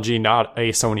technology, not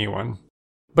a Sony one.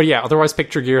 But yeah, otherwise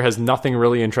Picture Gear has nothing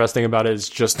really interesting about it. It's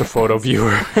just a photo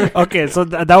viewer. Okay, so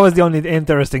that was the only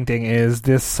interesting thing, is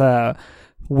this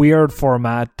weird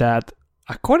format that,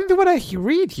 according to what I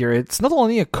read here, it's not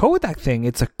only a Kodak thing,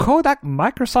 it's a Kodak,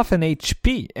 Microsoft, and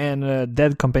HP, and a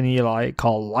dead company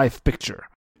called Life Picture.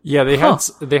 Yeah, they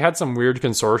had some weird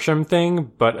consortium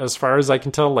thing, but as far as I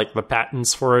can tell, like the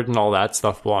patents for it and all that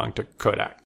stuff belong to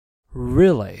Kodak.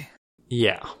 Really?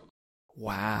 Yeah.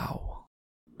 Wow.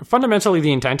 Fundamentally,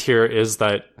 the intent here is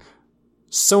that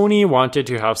Sony wanted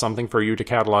to have something for you to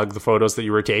catalog the photos that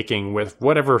you were taking with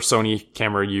whatever Sony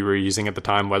camera you were using at the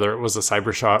time, whether it was a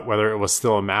Cybershot, whether it was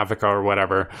still a Mavic or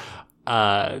whatever.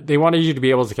 They wanted you to be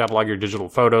able to catalog your digital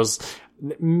photos.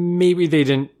 Maybe they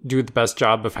didn't do the best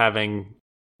job of having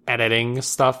editing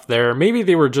stuff there. Maybe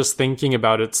they were just thinking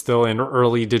about it still in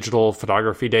early digital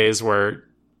photography days where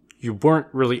you weren't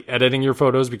really editing your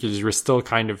photos because you were still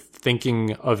kind of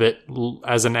thinking of it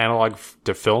as an analog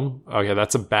to film. Okay,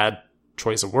 that's a bad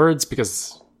choice of words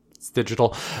because it's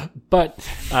digital. But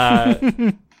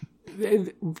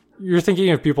you're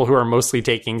thinking of people who are mostly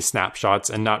taking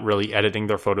snapshots and not really editing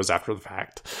their photos after the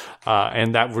fact.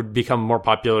 And that would become more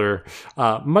popular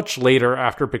much later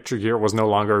after Picture Gear was no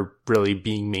longer really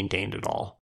being maintained at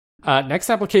all.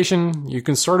 Next application, you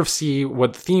can sort of see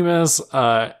what the theme is.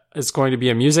 It's going to be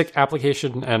a music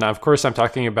application, and of course I'm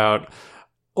talking about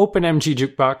OpenMG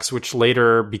Jukebox, which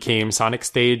later became Sonic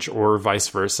Stage, or vice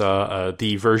versa.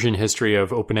 The version history of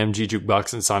OpenMG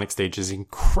Jukebox and Sonic Stage is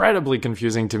incredibly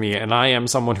confusing to me, and I am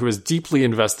someone who is deeply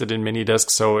invested in mini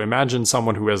discs, so imagine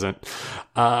someone who isn't.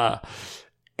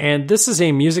 And this is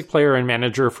a music player and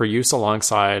manager for use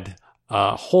alongside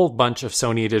a whole bunch of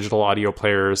Sony digital audio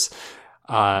players.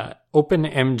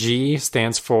 OpenMG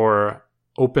stands for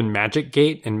Open Magic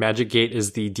Gate, and Magic Gate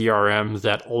is the DRM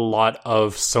that a lot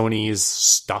of Sony's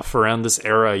stuff around this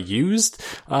era used.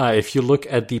 If you look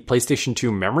at the PlayStation 2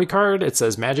 memory card, it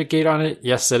says Magic Gate on it.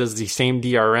 Yes, it is the same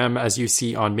DRM as you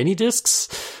see on mini discs.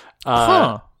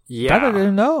 Yeah. That I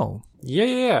didn't know.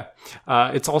 Yeah.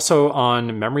 It's also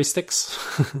on memory sticks.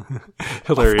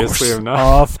 Hilariously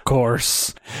enough. Of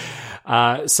course.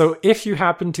 So if you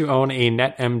happen to own a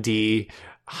NetMD,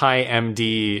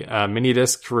 HiMD mini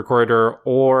disc recorder,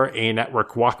 or a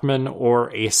Network Walkman, or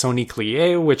a Sony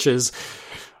Clie, which is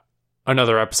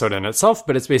another episode in itself,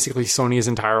 but it's basically Sony's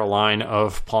entire line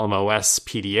of Palm OS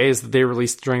PDAs that they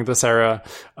released during this era.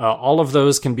 All of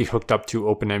those can be hooked up to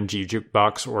OpenMG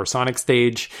Jukebox or Sonic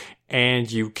Stage,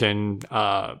 and you can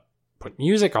put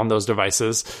music on those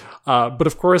devices. But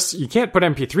of course, you can't put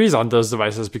MP3s on those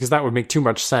devices because that would make too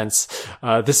much sense.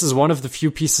 This is one of the few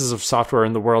pieces of software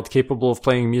in the world capable of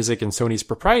playing music in Sony's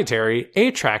proprietary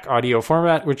A-Track audio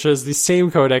format, which is the same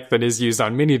codec that is used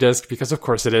on minidisc, because of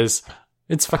course it is.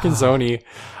 It's fucking Sony.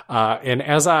 And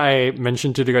as I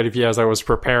mentioned to DeGuy as I was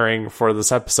preparing for this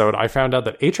episode, I found out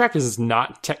that A-Track is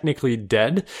not technically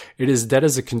dead. It is dead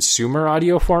as a consumer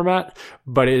audio format,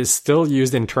 but it is still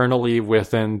used internally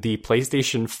within the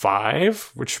PlayStation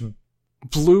 5, which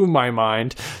blew my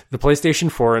mind. The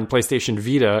PlayStation 4 and PlayStation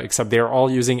Vita, except they are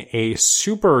all using a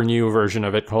super new version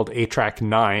of it called A-Track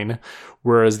 9,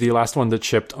 whereas the last one that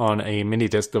shipped on a mini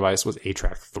disc device was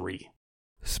A-Track 3.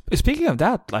 Speaking of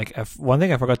that, one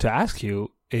thing I forgot to ask you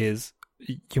is,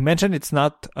 you mentioned it's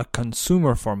not a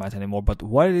consumer format anymore, but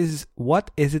what is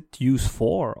it used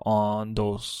for on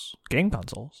those game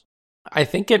consoles? I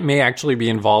think it may actually be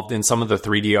involved in some of the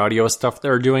 3D audio stuff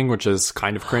they're doing, which is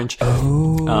kind of cringe.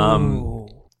 Oh.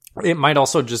 It might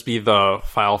also just be the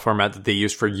file format that they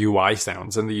use for UI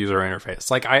sounds in the user interface.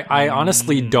 Like, I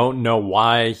honestly don't know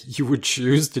why you would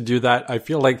choose to do that. I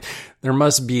feel like there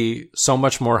must be so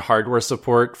much more hardware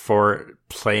support for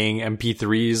playing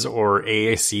MP3s or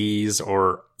AACs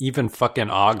or even fucking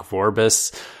OGG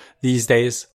Vorbis these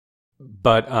days.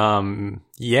 But,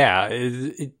 yeah,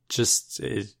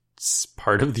 it's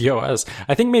part of the OS.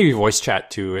 I think maybe voice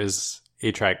chat too is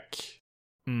a track.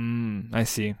 I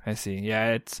see.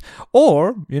 Yeah,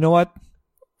 or, you know what?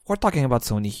 We're talking about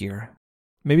Sony here.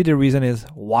 Maybe the reason is,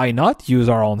 why not use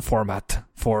our own format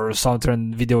for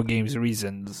certain video games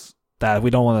reasons that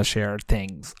we don't want to share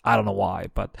things. I don't know why,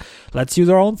 but let's use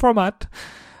our own format.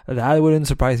 That wouldn't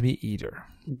surprise me either.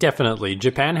 Definitely.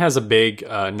 Japan has a big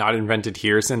not invented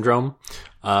here syndrome,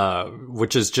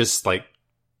 which is just like,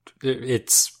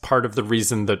 it's part of the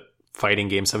reason that fighting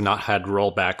games have not had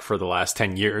rollback for the last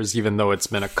 10 years, even though it's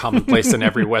been a commonplace in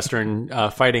every Western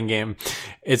fighting game.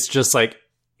 It's just like,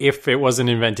 if it wasn't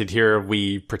invented here,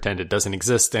 we pretend it doesn't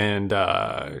exist and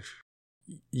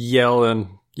yell and,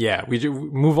 yeah, we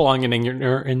move along in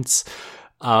ignorance.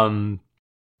 And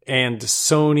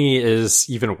Sony is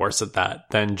even worse at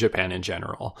that than Japan in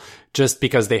general, just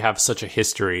because they have such a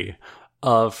history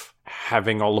of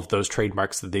having all of those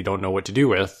trademarks that they don't know what to do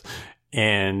with.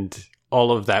 And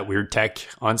all of that weird tech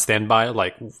on standby.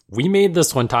 Like, we made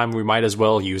this one time, we might as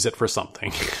well use it for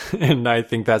something. And I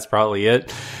think that's probably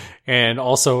it. And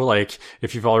also, like,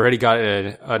 if you've already got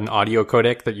an audio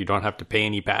codec that you don't have to pay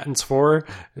any patents for,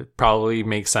 it probably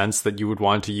makes sense that you would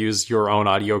want to use your own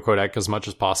audio codec as much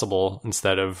as possible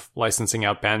instead of licensing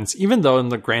out patents. Even though in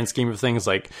the grand scheme of things,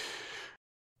 like,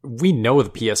 we know the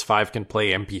PS5 can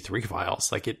play MP3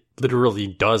 files. Like, it literally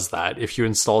does that if you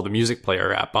install the music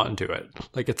player app onto it.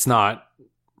 Like, it's not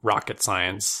rocket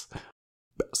science.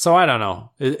 So I don't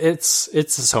know. It's a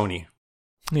Sony.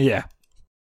 Yeah.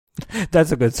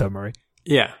 That's a good summary.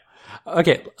 Yeah.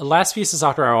 Okay, last piece of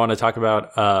software I want to talk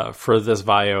about for this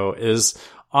VAIO is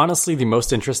honestly the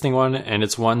most interesting one, and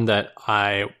it's one that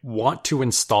I want to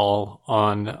install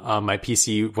on my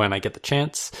PC when I get the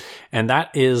chance, and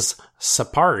that is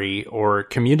Sapari, or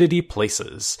Community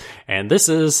Places. And this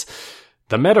is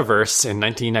the metaverse in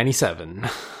 1997.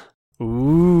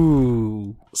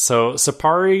 Ooh. So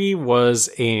Sapari was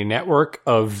a network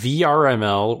of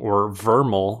VRML or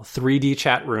VRML 3D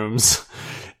chat rooms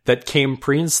that came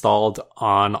pre-installed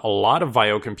on a lot of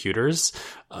VAIO computers.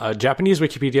 Japanese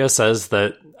Wikipedia says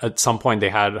that at some point they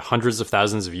had hundreds of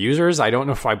thousands of users. I don't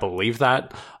know if I believe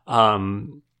that,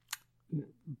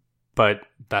 but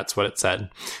that's what it said.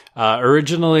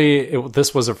 Originally,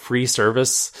 this was a free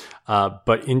service,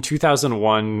 but in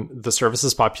 2001, the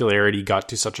service's popularity got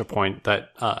to such a point that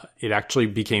it actually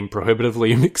became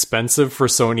prohibitively expensive for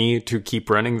Sony to keep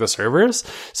running the servers.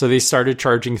 So they started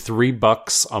charging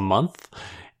 $3 a month.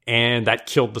 And that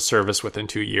killed the service within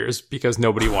 2 years because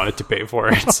nobody wanted to pay for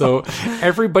it. So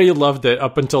everybody loved it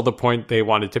up until the point they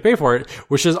wanted to pay for it,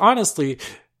 which is honestly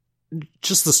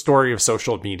just the story of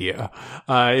social media.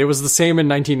 It was the same in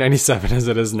 1997 as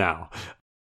it is now.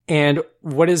 And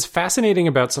what is fascinating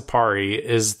about Sapari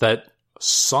is that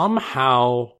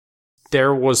somehow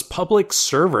there was public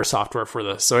server software for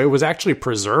this. So it was actually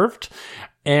preserved.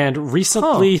 And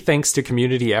recently, thanks to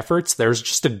community efforts, there's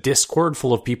just a Discord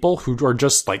full of people who are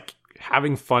just like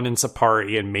having fun in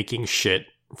Sapari and making shit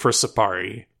for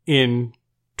Sapari in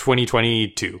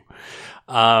 2022.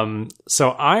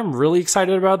 So I'm really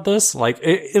excited about this. Like,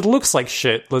 it looks like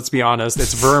shit, let's be honest.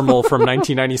 It's Vermal from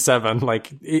 1997.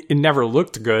 Like, it never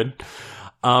looked good.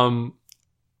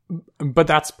 But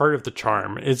that's part of the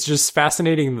charm. It's just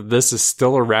fascinating that this is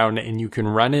still around and you can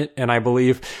run it. And I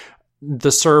believe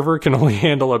the server can only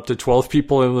handle up to 12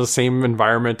 people in the same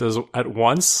environment at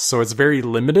once. So it's very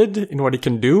limited in what it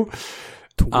can do.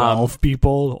 12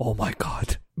 people? Oh my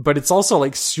God. But it's also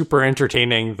like super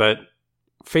entertaining that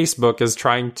Facebook is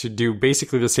trying to do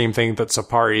basically the same thing that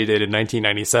Sapari did in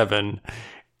 1997.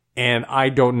 And I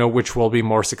don't know which will be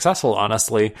more successful,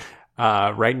 honestly.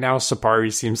 Right now,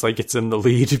 Sapari seems like it's in the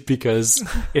lead because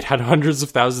it had hundreds of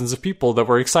thousands of people that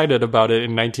were excited about it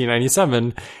in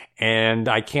 1997. And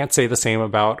I can't say the same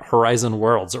about Horizon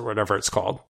Worlds or whatever it's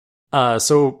called.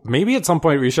 So maybe at some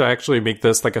point we should actually make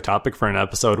this like a topic for an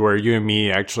episode where you and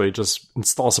me actually just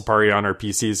install Sapari on our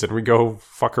PCs and we go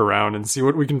fuck around and see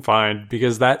what we can find,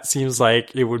 because that seems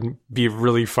like it would be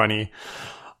really funny.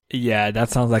 Yeah, that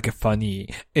sounds like a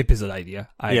funny episode idea.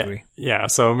 I agree. Yeah,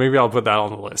 so maybe I'll put that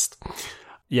on the list.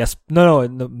 Yes. No,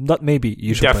 not maybe.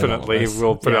 You should definitely.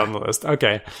 We'll put it on the list.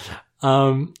 Okay.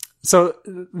 So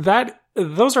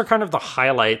those are kind of the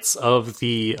highlights of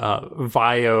the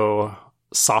VAIO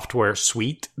software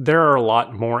suite, there are a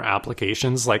lot more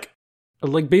applications. Like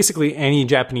basically any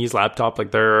Japanese laptop,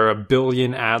 like there are a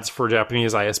billion ads for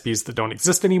Japanese ISPs that don't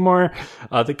exist anymore,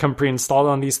 that come pre-installed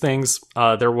on these things.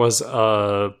 There was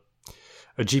a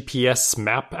GPS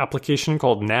map application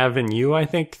called Nav and You, I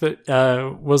think,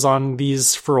 that was on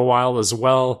these for a while as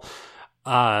well.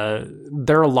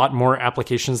 There are a lot more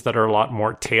applications that are a lot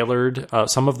more tailored.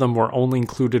 Some of them were only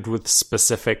included with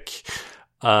specific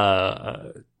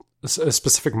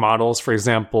models. For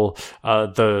example,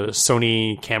 the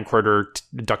Sony camcorder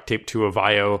duct taped to a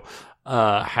Vaio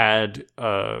had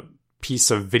a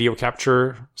piece of video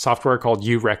capture software called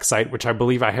UREXite, which I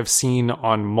believe I have seen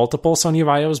on multiple Sony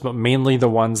Vaios, but mainly the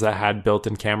ones that had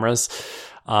built-in cameras.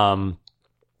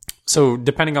 So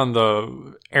depending on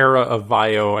the era of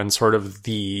Vaio and sort of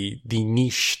the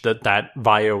niche that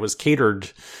Vaio was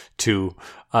catered to,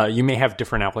 you may have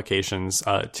different applications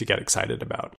to get excited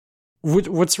about.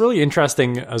 What's really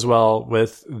interesting as well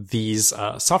with these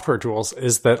software tools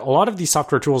is that a lot of these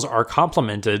software tools are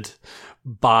complemented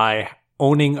by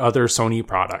owning other Sony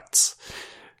products.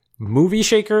 Movie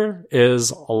Shaker is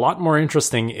a lot more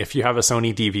interesting if you have a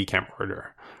Sony DV camcorder.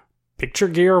 Picture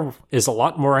Gear is a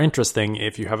lot more interesting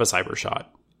if you have a Cybershot.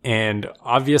 And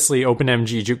obviously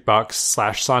OpenMG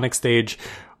Jukebox / Sonic Stage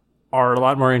are a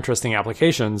lot more interesting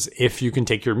applications if you can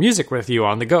take your music with you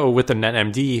on the go with a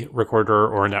NetMD recorder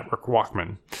or a Network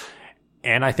Walkman.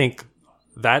 And I think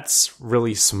that's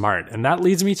really smart. And that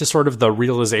leads me to sort of the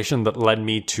realization that led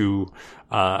me to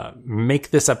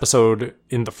make this episode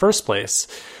in the first place,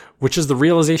 which is the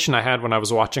realization I had when I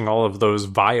was watching all of those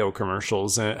Vaio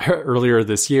commercials earlier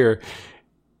this year,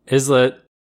 is that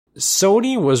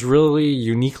Sony was really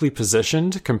uniquely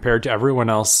positioned compared to everyone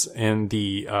else in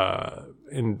the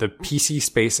PC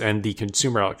space and the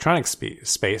consumer electronics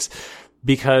space,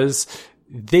 because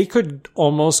they could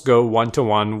almost go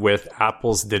one-to-one with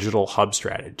Apple's digital hub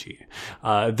strategy.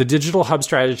 The digital hub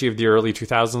strategy of the early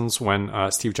 2000s,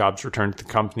 when Steve Jobs returned to the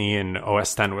company and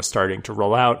OS X was starting to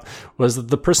roll out, was that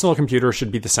the personal computer should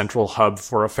be the central hub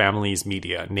for a family's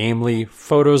media, namely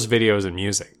photos, videos, and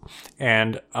music.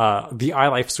 And the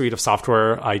iLife suite of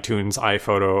software, iTunes,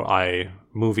 iPhoto,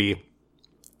 iMovie,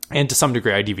 and to some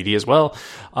degree iDVD as well,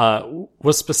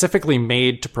 was specifically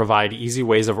made to provide easy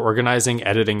ways of organizing,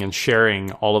 editing, and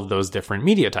sharing all of those different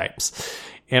media types.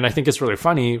 And I think it's really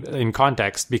funny in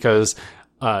context because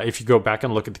if you go back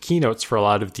and look at the keynotes for a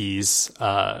lot of these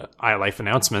iLife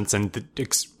announcements and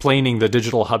explaining the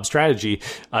digital hub strategy,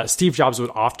 Steve Jobs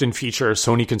would often feature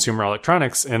Sony Consumer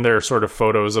Electronics and their sort of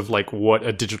photos of like what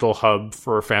a digital hub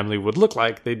for a family would look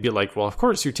like. They'd be like, well, of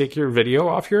course, you take your video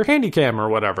off your Handycam or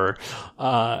whatever.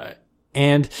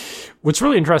 And what's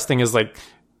really interesting is like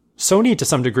Sony to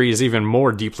some degree is even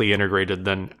more deeply integrated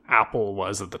than Apple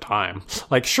was at the time.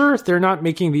 Like, sure, they're not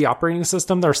making the operating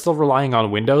system. They're still relying on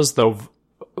Windows, though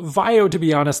Vaio, to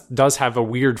be honest, does have a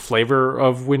weird flavor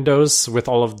of Windows with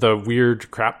all of the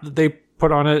weird crap that they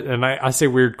put on it. And I say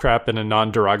weird crap in a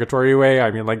non-derogatory way.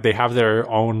 I mean, like, they have their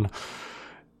own,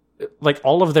 like,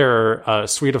 all of their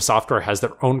suite of software has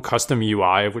their own custom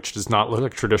UI, which does not look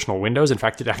like traditional Windows. In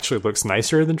fact, it actually looks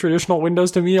nicer than traditional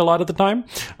Windows to me a lot of the time,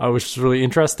 which is really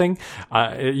interesting.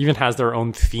 It even has their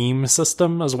own theme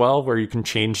system as well, where you can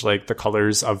change, like, the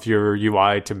colors of your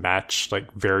UI to match,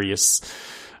 like, various...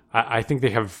 I think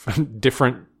they have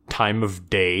different time of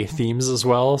day themes as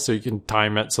well. So you can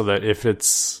time it so that if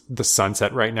it's the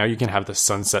sunset right now, you can have the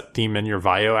sunset theme in your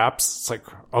Vaio apps. It's like,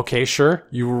 okay, sure.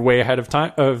 You were way ahead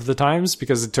of the times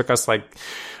because it took us like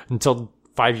until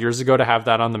 5 years ago to have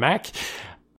that on the Mac.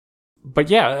 But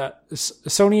yeah,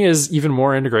 Sony is even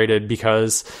more integrated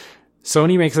because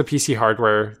Sony makes the PC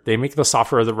hardware. They make the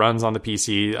software that runs on the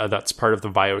PC. That's part of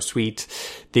the Vaio suite.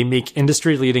 They make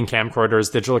industry-leading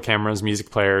camcorders, digital cameras,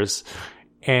 music players,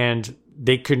 and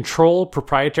they control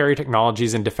proprietary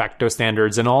technologies and de facto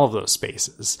standards in all of those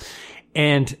spaces.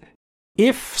 And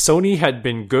if Sony had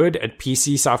been good at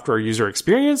PC software user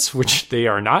experience, which they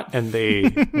are not, and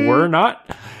they were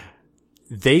not,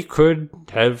 they could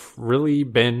have really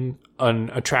been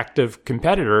an attractive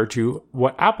competitor to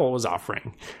what Apple was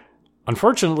offering.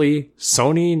 Unfortunately,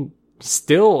 Sony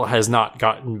still has not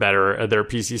gotten better at their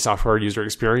PC software user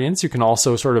experience. You can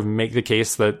also sort of make the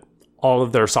case that all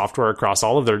of their software across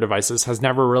all of their devices has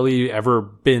never really ever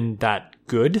been that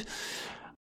good.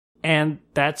 And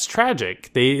that's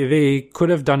tragic. They could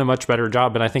have done a much better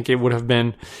job. And I think it would have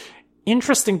been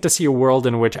interesting to see a world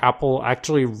in which Apple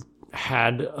actually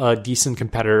had a decent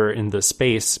competitor in this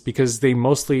space, because they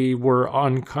mostly were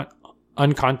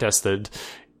uncontested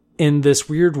in this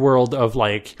weird world of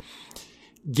like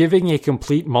giving a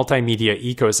complete multimedia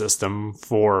ecosystem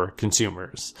for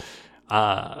consumers.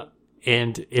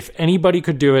 And if anybody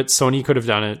could do it, Sony could have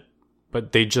done it,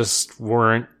 but they just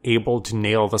weren't able to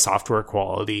nail the software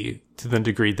quality to the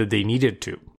degree that they needed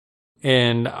to.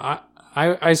 And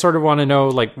I sort of want to know,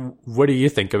 like, what do you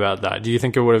think about that? Do you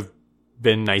think it would have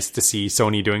been nice to see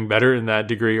Sony doing better in that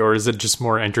degree, or is it just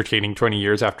more entertaining 20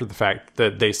 years after the fact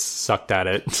that they sucked at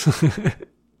it?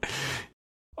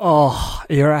 Oh,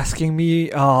 you're asking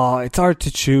me? Oh, it's hard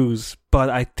to choose, but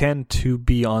I tend to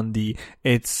be on the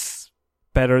it's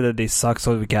better that they suck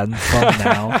so we get fun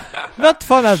now. Not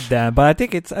fun at them, but I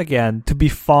think it's, again, to be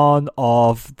fond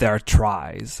of their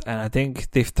tries. And I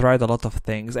think they've tried a lot of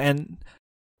things. And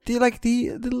the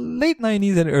late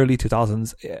 90s and early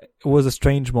 2000s was a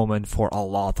strange moment for a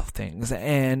lot of things.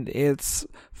 And it's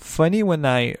funny when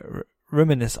I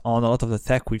reminisce on a lot of the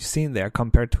tech we've seen there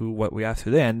compared to what we have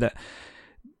today. And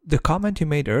the comment you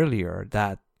made earlier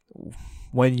that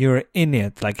when you're in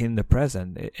it, like in the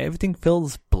present, everything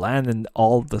feels bland and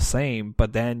all the same.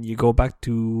 But then you go back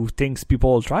to things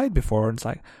people tried before, and it's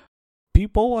like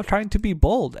people are trying to be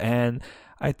bold. And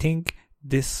I think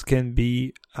this can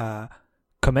be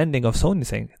commending of Sony,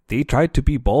 saying they tried to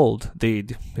be bold. They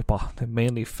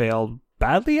mainly failed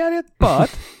badly at it,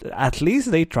 but at least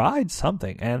they tried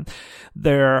something. And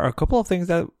there are a couple of things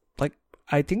that, like,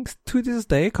 I think to this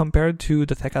day, compared to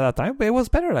the tech at that time, it was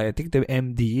better. Like, I think the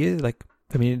MD, like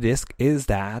the mini disc, is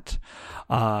that.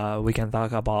 We can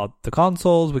talk about the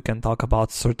consoles. We can talk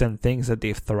about certain things that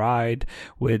they've tried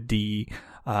with the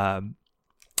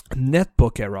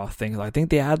netbook era of things. I think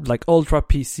they had like Ultra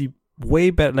PC, way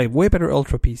better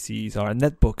Ultra PCs or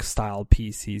netbook style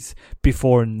PCs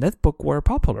before netbook were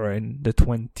popular in the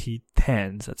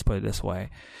 2010s. Let's put it this way.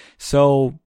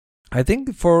 So I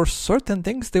think for certain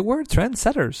things, they were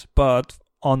trendsetters, but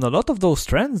on a lot of those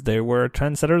trends, they were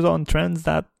trendsetters on trends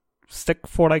that stick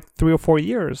for like 3 or 4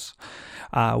 years,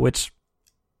 which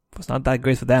was not that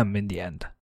great for them in the end.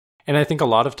 And I think a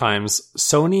lot of times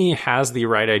Sony has the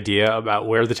right idea about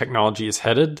where the technology is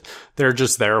headed. They're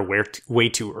just there way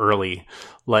too early.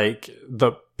 Like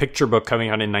the picture book coming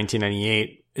out in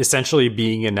 1998, essentially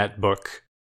being a netbook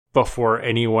before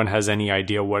anyone has any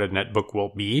idea what a netbook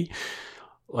will be.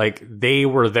 Like, they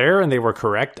were there and they were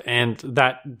correct. And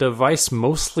that device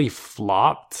mostly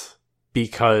flopped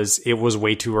because it was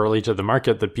way too early to the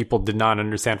market that people did not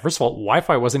understand. First of all,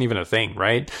 Wi-Fi wasn't even a thing,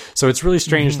 right? So it's really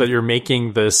strange that you're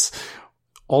making this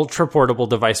ultra portable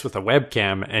device with a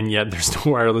webcam and yet there's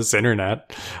no wireless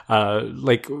internet.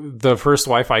 Like, the first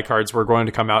Wi-Fi cards were going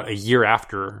to come out a year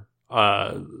after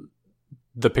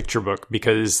the picture book,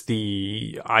 because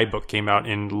the iBook came out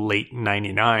in late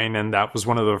 99 and that was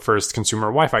one of the first consumer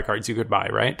Wi-Fi cards you could buy,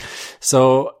 right?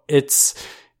 So it's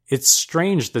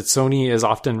strange that Sony is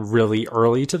often really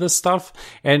early to this stuff.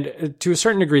 And to a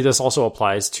certain degree, this also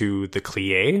applies to the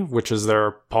Clie, which is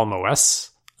their Palm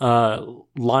OS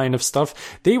line of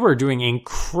stuff. They were doing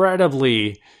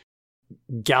incredibly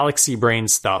galaxy brain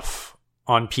stuff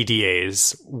on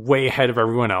PDAs, way ahead of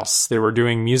everyone else. They were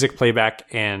doing music playback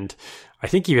and I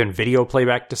think even video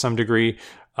playback to some degree,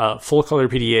 full color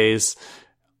PDAs,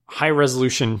 high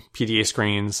resolution PDA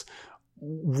screens,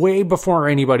 way before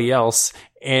anybody else.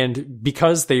 And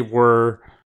because they were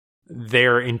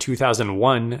there in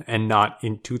 2001 and not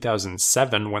in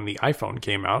 2007 when the iPhone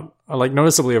came out, like,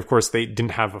 noticeably, of course, they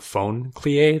didn't have a phone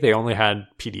Clie. They only had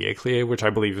PDA Clie, which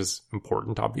I believe is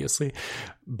important, obviously.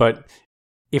 But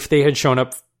if they had shown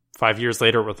up 5 years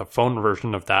later with a phone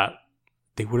version of that,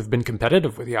 they would have been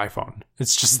competitive with the iPhone.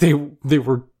 It's just they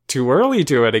were too early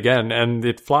to it again, and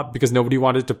it flopped because nobody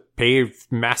wanted to pay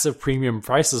massive premium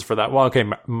prices for that. Well, okay,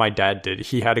 my dad did.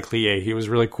 He had a Clie. He was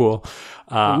really cool.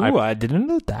 I didn't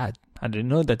know that. I didn't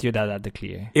know that your dad had the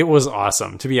Clie. It was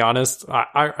awesome, to be honest.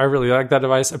 I really like that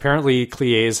device. Apparently,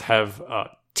 Clies have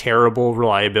terrible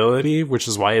reliability, which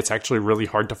is why it's actually really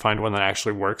hard to find one that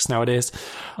actually works nowadays.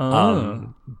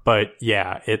 But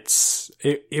yeah,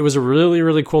 it was a really,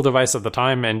 really cool device at the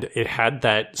time, and it had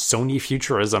that Sony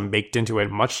futurism baked into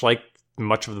it, much like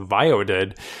much of the Vaio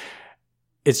did.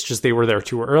 It's just they were there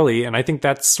too early, and I think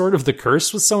that's sort of the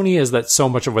curse with Sony, is that so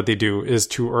much of what they do is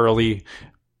too early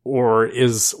or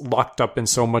is locked up in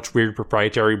so much weird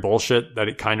proprietary bullshit that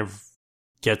it kind of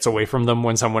gets away from them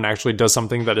when someone actually does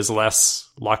something that is less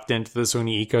locked into the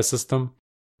Sony ecosystem.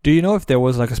 Do you know if there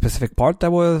was like a specific part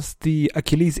that was the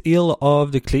Achilles heel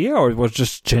of the Clie, or it was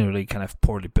just generally kind of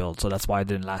poorly built, so that's why it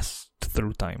didn't last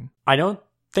through time? I don't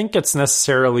think it's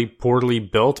necessarily poorly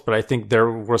built, but I think there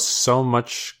was so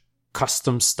much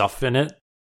custom stuff in it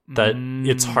that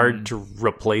it's hard to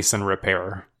replace and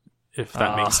repair, if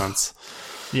that makes sense.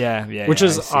 Yeah. Which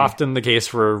is often the case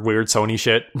for weird Sony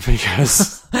shit,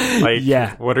 because,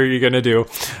 like, what are you going to do?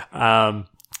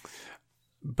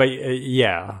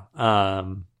 yeah.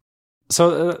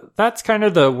 So that's kind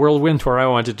of the whirlwind tour I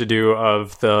wanted to do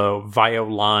of the VAIO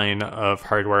line of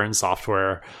hardware and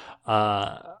software.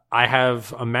 I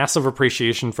have a massive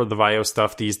appreciation for the VAIO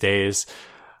stuff these days.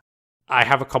 I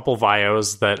have a couple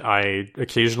VAIOs that I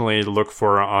occasionally look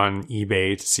for on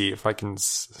eBay to see if I can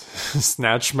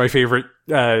snatch my favorite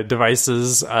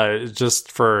devices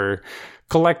just for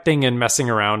collecting and messing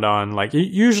around on. Like,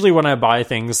 usually when I buy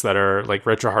things that are like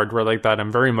retro hardware like that,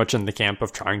 I'm very much in the camp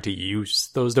of trying to use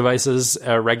those devices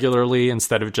regularly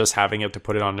instead of just having it to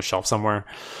put it on the shelf somewhere.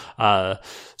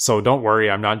 So don't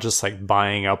worry, I'm not just like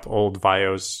buying up old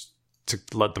VAIOs to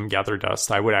let them gather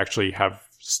dust. I would actually have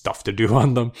stuff to do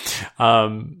on them.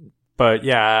 But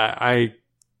yeah, I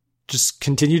just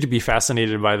continue to be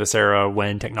fascinated by this era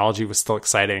when technology was still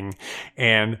exciting.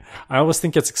 And I always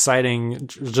think it's exciting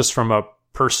just from a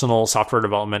personal software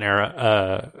development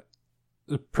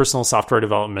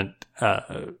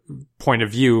point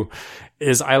of view.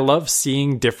 Is I love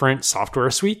seeing different software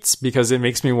suites because it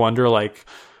makes me wonder, like,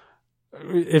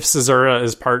 if Caesura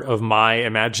is part of my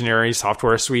imaginary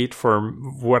software suite for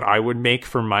what I would make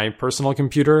for my personal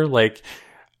computer, like,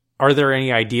 are there any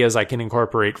ideas I can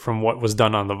incorporate from what was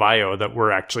done on the VAIO that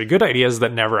were actually good ideas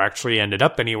that never actually ended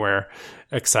up anywhere,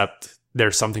 except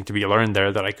there's something to be learned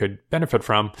there that I could benefit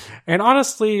from? And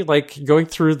honestly, like, going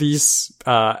through these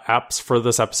apps for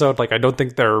this episode, like, I don't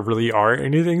think there really are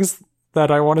any things that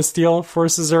I want to steal for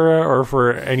Caesura or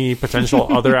for any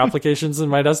potential other applications in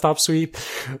my desktop suite.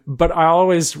 But I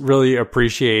always really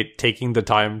appreciate taking the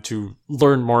time to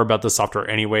learn more about the software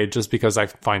anyway, just because I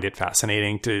find it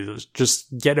fascinating to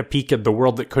just get a peek at the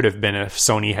world that could have been if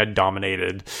Sony had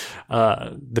dominated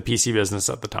the PC business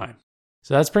at the time.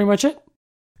 So that's pretty much it.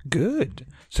 Good.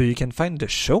 So you can find the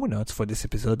show notes for this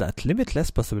episode at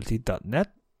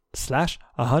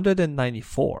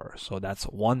limitlesspossibility.net/194. So that's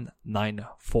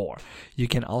 194. You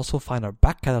can also find our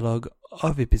back catalog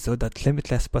of episode at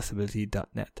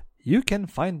limitlesspossibility.net. You can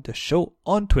find the show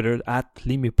on Twitter at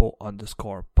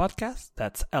limipo_podcast.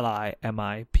 That's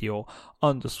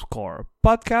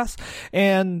LIMIPO_podcast.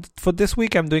 And for this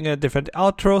week, I'm doing a different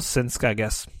outro since I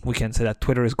guess we can say that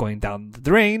Twitter is going down the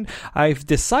drain. I've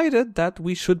decided that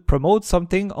we should promote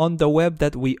something on the web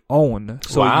that we own.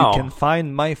 So you can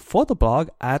find my photo blog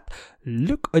at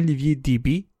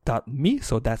lucolivierDB.me.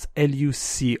 So that's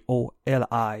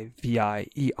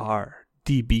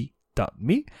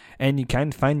LUCOLIVIERDB.me. And you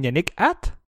can find Yannick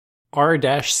at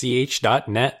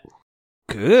r-ch.net.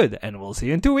 Good, and we'll see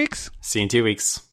you in 2 weeks. See you in 2 weeks.